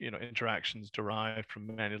interactions derived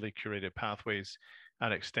from manually curated pathways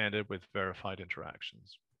and extended with verified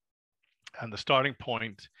interactions. And the starting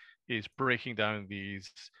point is breaking down these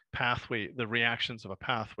the reactions of a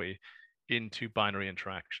pathway into binary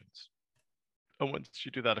interactions. And once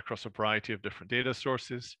you do that across a variety of different data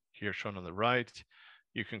sources, here shown on the right,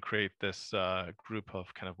 you can create this group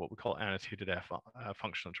of kind of what we call annotated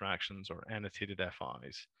functional interactions or annotated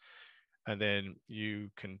FIs. And then you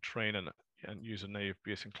can train and use a naive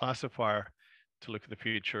Bayesian classifier to look at the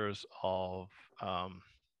features of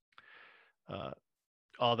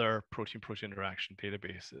other protein-protein interaction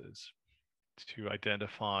databases to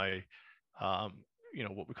identify,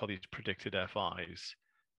 what we call these predicted FIs.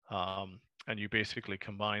 And you basically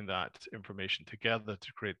combine that information together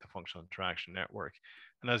to create the functional interaction network.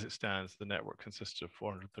 And as it stands, the network consists of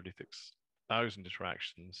 436,000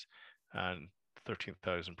 interactions and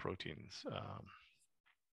 13,000 proteins.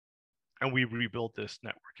 And we rebuild this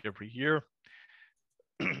network every year.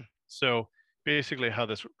 So basically how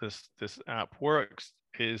this app works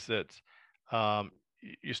is that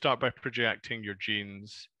you start by projecting your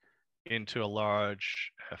genes into a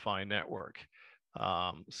large FI network.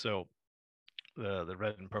 So the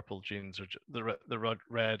red and purple genes are the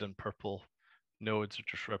red and purple nodes are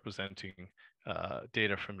just representing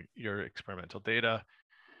data from your experimental data.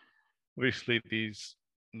 Obviously, these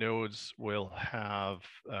nodes will have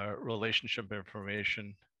relationship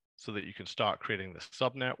information so that you can start creating the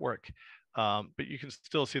subnetwork. But you can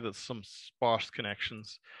still see that some sparse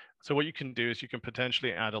connections. So what you can do is you can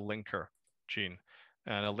potentially add a linker gene.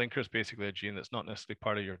 And a linker is basically a gene that's not necessarily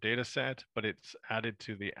part of your data set, but it's added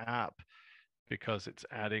to the app because it's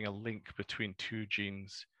adding a link between two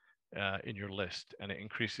genes in your list, and it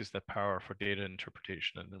increases the power for data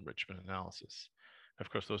interpretation and enrichment analysis. Of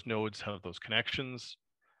course, those nodes have those connections,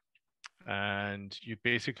 and you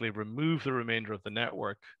basically remove the remainder of the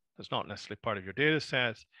network that's not necessarily part of your data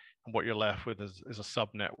set, and what you're left with is a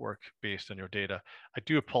subnetwork based on your data. I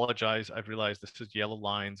do apologize. I've realized this is yellow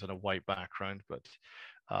lines and a white background, but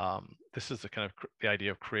this is the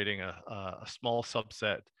idea of creating a small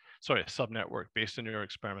subnetwork based on your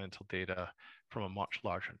experimental data from a much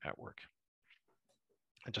larger network.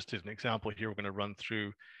 And just as an example here, we're going to run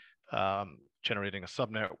through generating a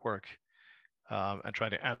subnetwork and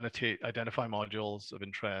trying to identify modules of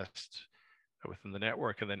interest within the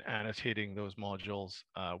network, and then annotating those modules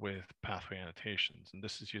with pathway annotations. And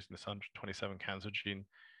this is using this 127 cancer gene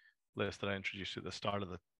list that I introduced at the start of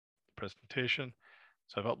the presentation.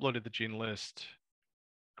 So I've uploaded the gene list,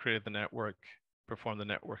 created the network, performed the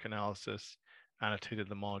network analysis, annotated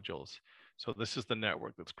the modules. So this is the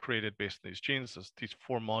network that's created based on these genes. There's these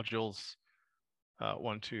 4 modules,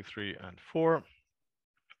 1, 2, 3, and 4.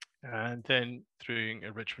 And then through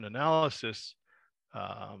enrichment analysis,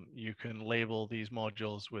 you can label these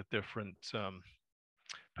modules with different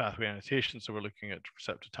pathway annotations. So we're looking at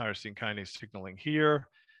receptor tyrosine kinase signaling here,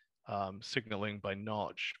 signaling by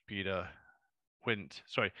Notch, beta,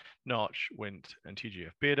 Notch, Wnt, and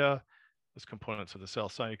TGF-beta. There's components of the cell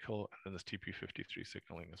cycle, and then there's TP53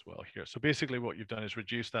 signaling as well here. So basically what you've done is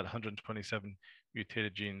reduce that 127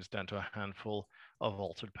 mutated genes down to a handful of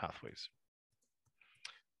altered pathways.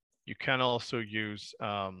 You can also use,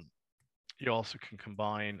 you also can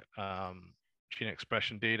combine gene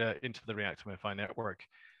expression data into the Reactome FI network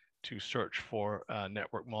to search for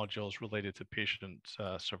network modules related to patient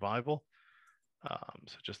survival.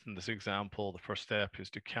 So just in this example, the first step is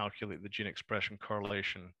to calculate the gene expression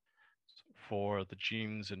correlation for the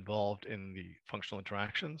genes involved in the functional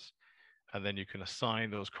interactions. And then you can assign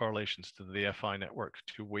those correlations to the FI network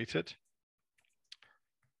to weight it.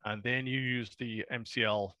 And then you use the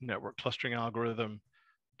MCL network clustering algorithm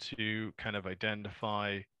to kind of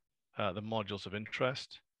identify the modules of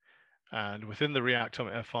interest. And within the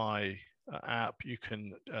Reactome FI app, you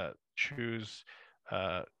can choose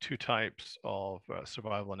 2 types of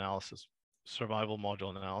survival module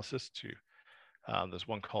analysis. There's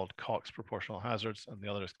one called Cox proportional hazards, and the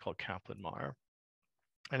other is called Kaplan-Meier.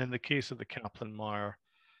 And in the case of the Kaplan-Meier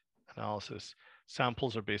analysis,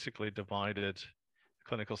 samples are basically divided.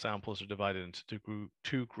 Clinical samples are divided into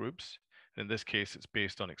 2 groups. In this case, it's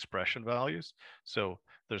based on expression values. So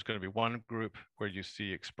there's going to be one group where you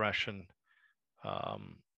see expression,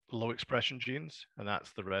 low expression genes, and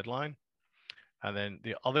that's the red line. And then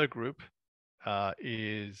the other group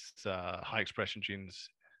is high expression genes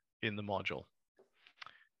in the module.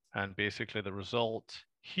 And basically the result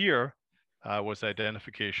here was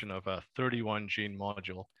identification of a 31 gene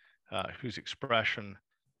module whose expression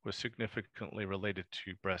was significantly related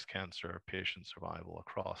to breast cancer patient survival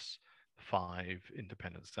across 5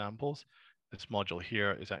 independent samples. This module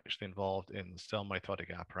here is actually involved in the cell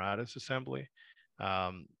mitotic apparatus assembly.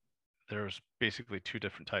 There's basically 2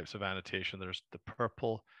 different types of annotation. There's the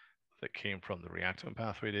purple that came from the reactome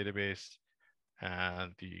pathway database,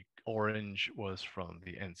 and the orange was from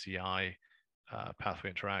the NCI pathway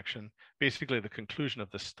interaction. Basically, the conclusion of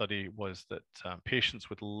this study was that patients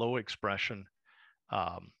with low expression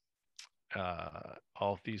of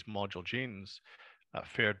these module genes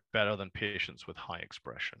fared better than patients with high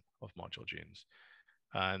expression of module genes.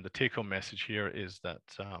 And the take-home message here is that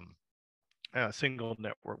a single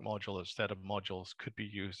network module or set of modules could be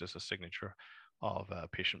used as a signature of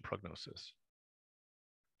patient prognosis.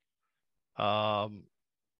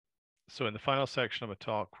 So in the final section of a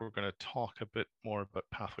talk, we're going to talk a bit more about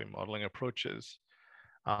pathway modeling approaches,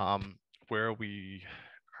 where we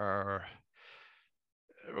are.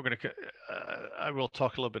 I will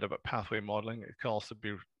talk a little bit about pathway modeling. It can also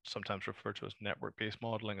be sometimes referred to as network-based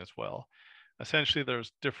modeling as well. Essentially,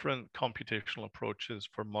 there's different computational approaches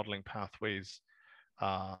for modeling pathways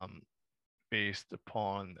based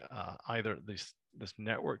upon either this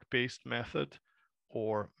network-based method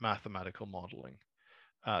or mathematical modeling.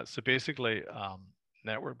 So basically,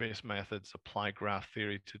 network-based methods apply graph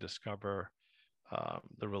theory to discover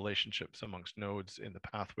the relationships amongst nodes in the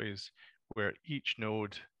pathways, where each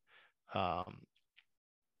node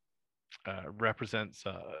represents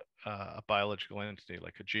a biological entity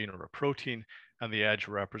like a gene or a protein, and the edge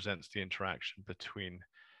represents the interaction between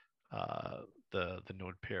the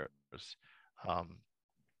node pairs.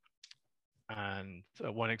 And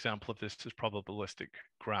one example of this is probabilistic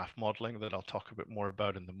graph modeling that I'll talk a bit more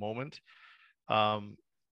about in the moment. The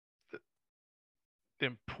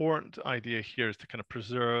important idea here is to kind of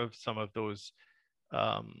preserve some of those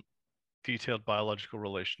detailed biological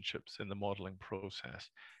relationships in the modeling process.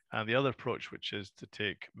 And the other approach, which is to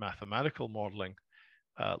take mathematical modeling,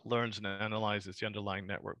 learns and analyzes the underlying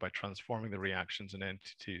network by transforming the reactions and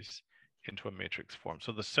entities into a matrix form.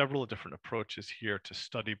 So there's several different approaches here to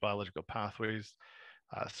study biological pathways,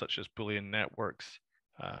 such as Boolean networks,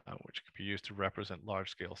 which can be used to represent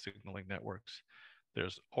large-scale signaling networks.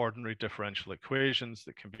 There's ordinary differential equations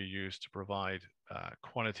that can be used to provide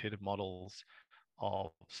quantitative models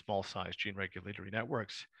of small-sized gene regulatory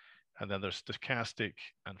networks. And then there's stochastic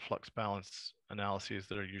and flux balance analyses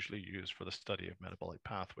that are usually used for the study of metabolic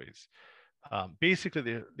pathways.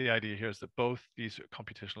 Basically, the idea here is that both these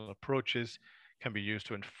computational approaches can be used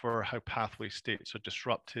to infer how pathway states are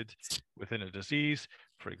disrupted within a disease.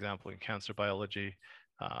 For example, in cancer biology,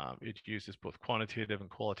 it uses both quantitative and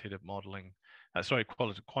qualitative modeling.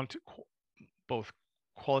 Both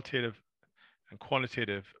qualitative and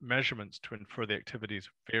quantitative measurements to infer the activities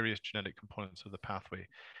of various genetic components of the pathway.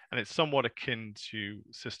 And it's somewhat akin to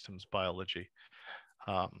systems biology.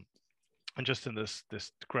 And just in this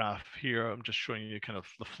graph here, I'm just showing you kind of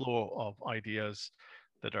the flow of ideas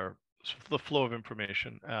that are the flow of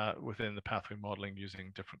information within the pathway modeling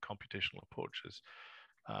using different computational approaches.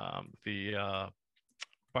 The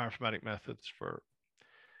bioinformatic methods for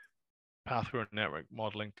pathway or network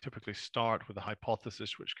modeling typically start with a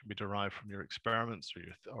hypothesis which can be derived from your experiments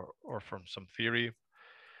or from some theory.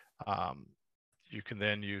 You can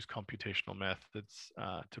then use computational methods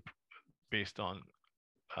based on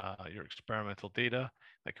your experimental data.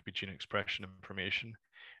 That could be gene expression information,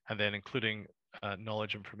 and then including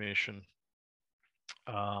knowledge information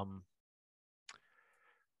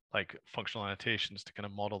like functional annotations to kind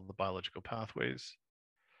of model the biological pathways.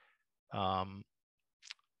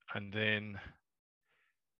 And then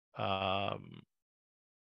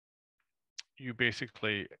you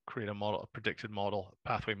basically create a model, a predicted model, a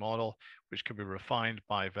pathway model, which can be refined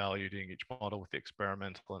by evaluating each model with the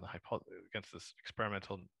experimental and against this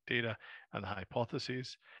experimental data and the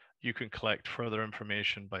hypotheses. You can collect further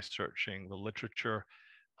information by searching the literature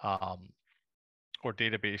or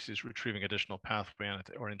databases, retrieving additional pathway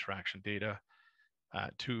or interaction data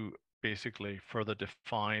to basically further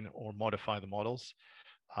define or modify the models.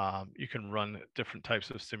 You can run different types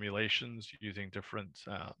of simulations using different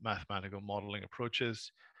mathematical modeling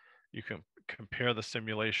approaches. You can compare the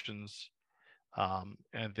simulations,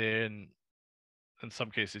 and then in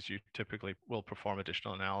some cases, you typically will perform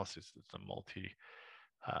additional analysis. It's a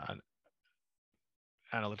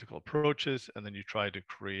analytical approaches, and then you try to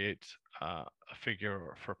create a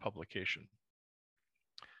figure for publication.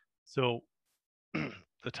 So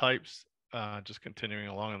the types, just continuing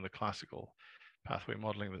along in the classical pathway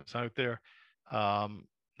modeling that's out there.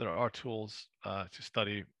 There are tools to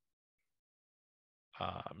study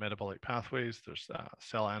metabolic pathways. There's a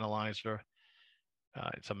cell analyzer.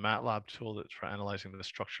 It's a MATLAB tool that's for analyzing the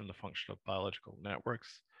structure and the function of biological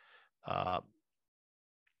networks.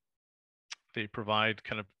 They provide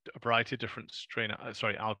kind of a variety of different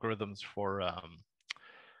algorithms for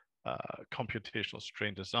computational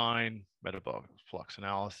strain design, metabolic flux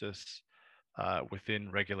analysis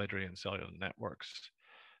within regulatory and cellular networks.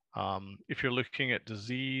 If you're looking at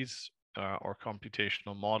disease or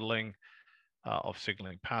computational modeling of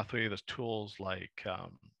signaling pathway, there's tools like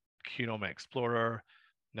Genome Explorer,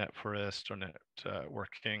 NetForest, or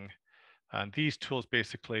Networking. And these tools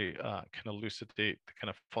basically can elucidate the kind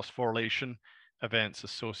of phosphorylation events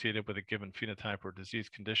associated with a given phenotype or disease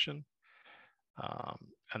condition.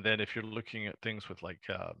 And then if you're looking at things with like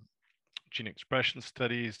gene expression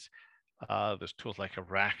studies, there's tools like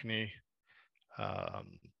Arachne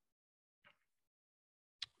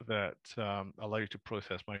that allow you to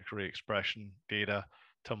process microarray expression data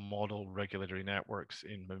to model regulatory networks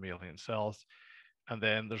in mammalian cells. And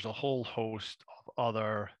then there's a whole host of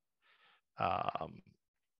other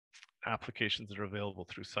applications that are available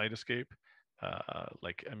through Cytoscape,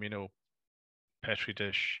 like Amino Petri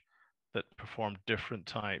dish, that perform different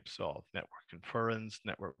types of network inference,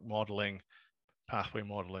 network modeling, pathway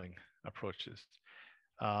modeling approaches.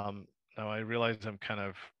 Now I realize I'm kind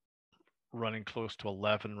of running close to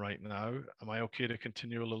 11 right now. Am I okay to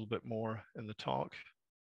continue a little bit more in the talk?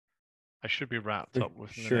 I should be wrapped up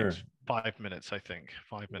within the next 5 minutes, I think.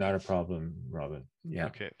 5 minutes. Not a problem, Robin. Yeah.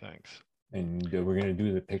 Okay, thanks. And we're going to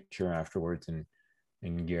do the picture afterwards, and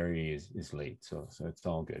Gary is late, so it's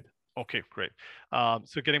all good. Okay, great.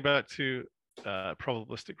 So getting back to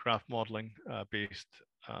probabilistic graph modeling based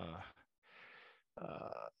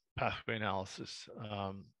pathway analysis.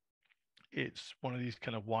 It's one of these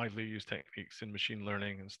kind of widely used techniques in machine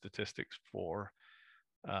learning and statistics for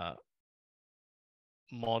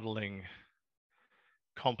modeling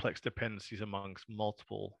complex dependencies amongst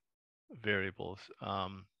multiple variables.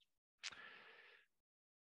 And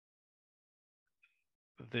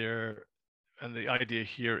the idea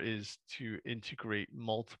here is to integrate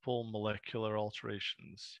multiple molecular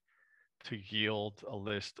alterations to yield a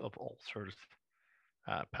list of altered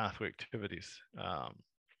pathway activities.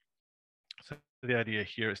 So the idea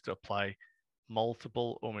here is to apply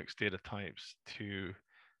multiple omics data types to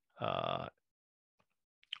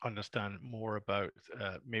understand more about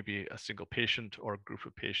maybe a single patient or a group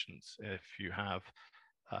of patients. If you have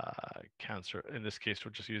cancer, in this case,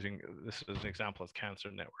 we're just using this as an example as cancer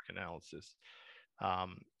network analysis.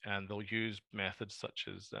 And they'll use methods such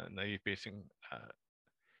as naive Bayesian.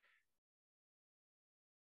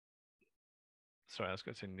 Sorry, I was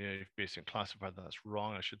going to say naive Bayesian classifier. That's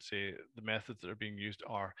wrong. I should say the methods that are being used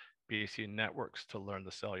are Bayesian networks to learn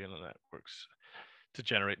the cellular networks, to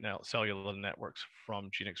generate cellular networks from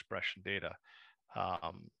gene expression data.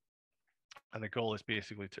 And the goal is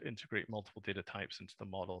basically to integrate multiple data types into the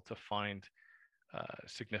model to find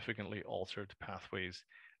significantly altered pathways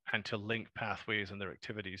and to link pathways and their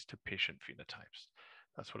activities to patient phenotypes.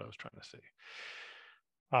 That's what I was trying to say.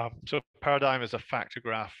 So Paradigm is a factor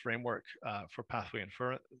graph framework for pathway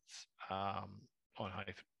inference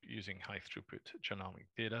using high throughput genomic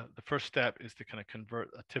data. The first step is to kind of convert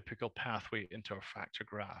a typical pathway into a factor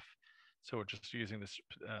graph. So we're just using this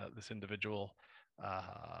this individual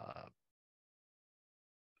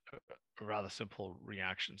rather simple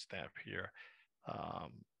reaction step here.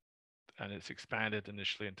 And it's expanded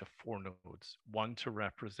initially into 4 nodes, 1 to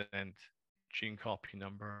represent gene copy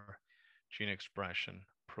number, gene expression,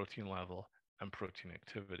 protein level, and protein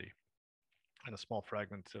activity. And a small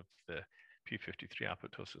fragment of the p53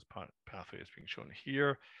 apoptosis pathway is being shown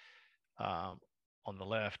here on the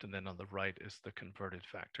left, and then on the right is the converted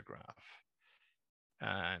factor graph.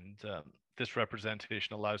 And this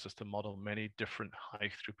representation allows us to model many different high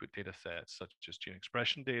throughput data sets, such as gene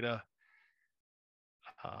expression data,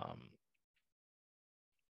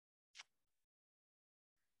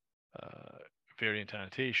 variant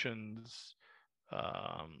annotations,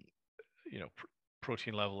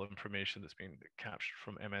 protein level information that's being captured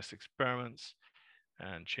from MS experiments,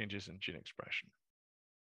 and changes in gene expression.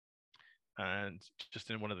 And just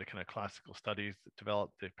in one of the kind of classical studies that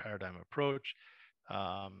developed the Paradigm approach,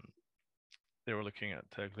 they were looking at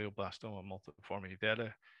glioblastoma multiforme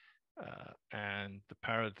data, and the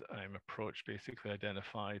Paradigm approach basically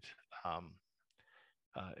identified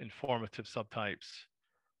informative subtypes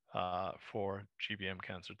for GBM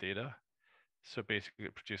cancer data. So basically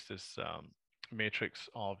it produced this matrix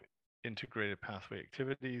of integrated pathway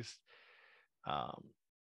activities.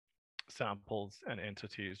 Samples and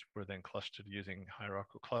entities were then clustered using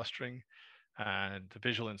hierarchical clustering, and the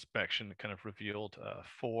visual inspection kind of revealed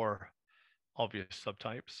 4 obvious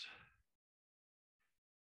subtypes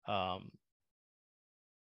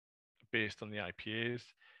based on the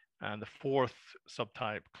IPAs. And the fourth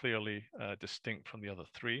subtype clearly distinct from the other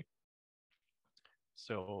three.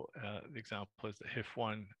 So the example is that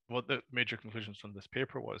HIF1, what the major conclusions from this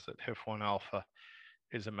paper was that HIF1 alpha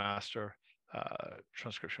is a master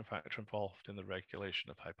transcription factor involved in the regulation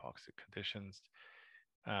of hypoxic conditions.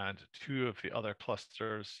 And two of the other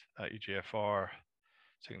clusters, EGFR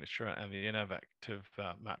signature and the inactive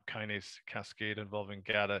MAP kinase cascade involving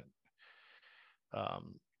GATA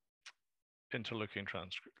interleukin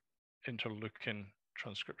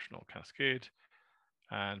transcriptional cascade.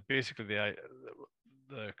 And basically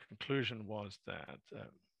the conclusion was that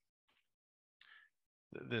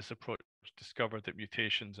this approach discovered that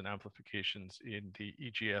mutations and amplifications in the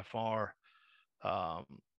EGFR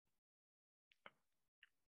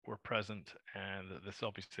were present, and this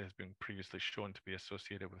obviously has been previously shown to be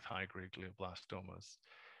associated with high-grade glioblastomas.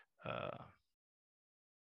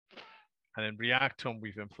 And in Reactome,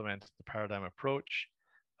 we've implemented the paradigm approach.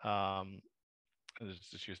 It's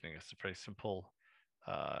just using a very simple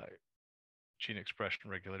gene expression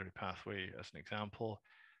regulatory pathway as an example.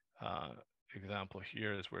 Example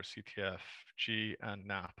here is where CTFG and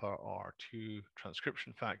NAPA are two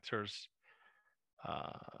transcription factors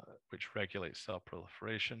which regulate cell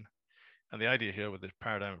proliferation. And the idea here with the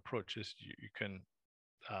paradigm approach is you can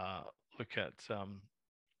look at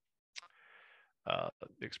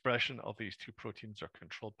the expression of these two proteins are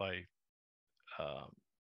controlled by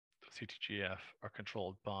CTGF are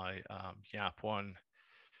controlled by YAP1,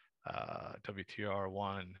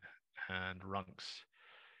 WTR1, and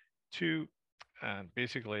RUNX2. And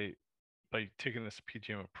basically, by taking this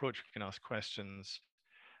PGM approach, we can ask questions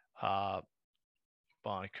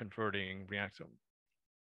by converting Reactome.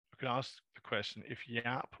 We can ask the question, if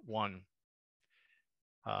YAP1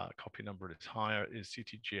 copy number is higher, is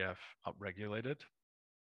CTGF upregulated?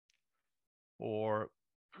 Or,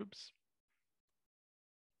 oops,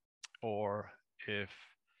 or if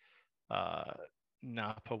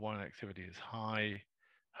NAPA1 activity is high,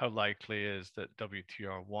 how likely is that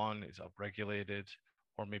WTR1 is upregulated,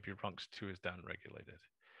 or maybe RUNX2 is downregulated?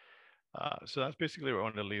 So that's basically where I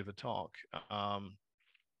want to leave the talk.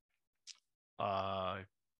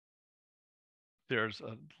 There's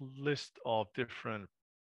a list of different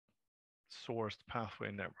sourced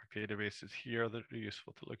pathway network databases here that are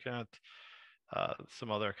useful to look at. Some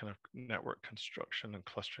other kind of network construction and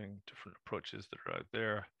clustering different approaches that are out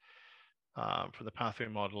there. For the pathway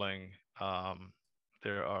modeling,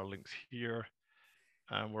 there are links here,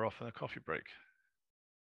 and we're off on a coffee break.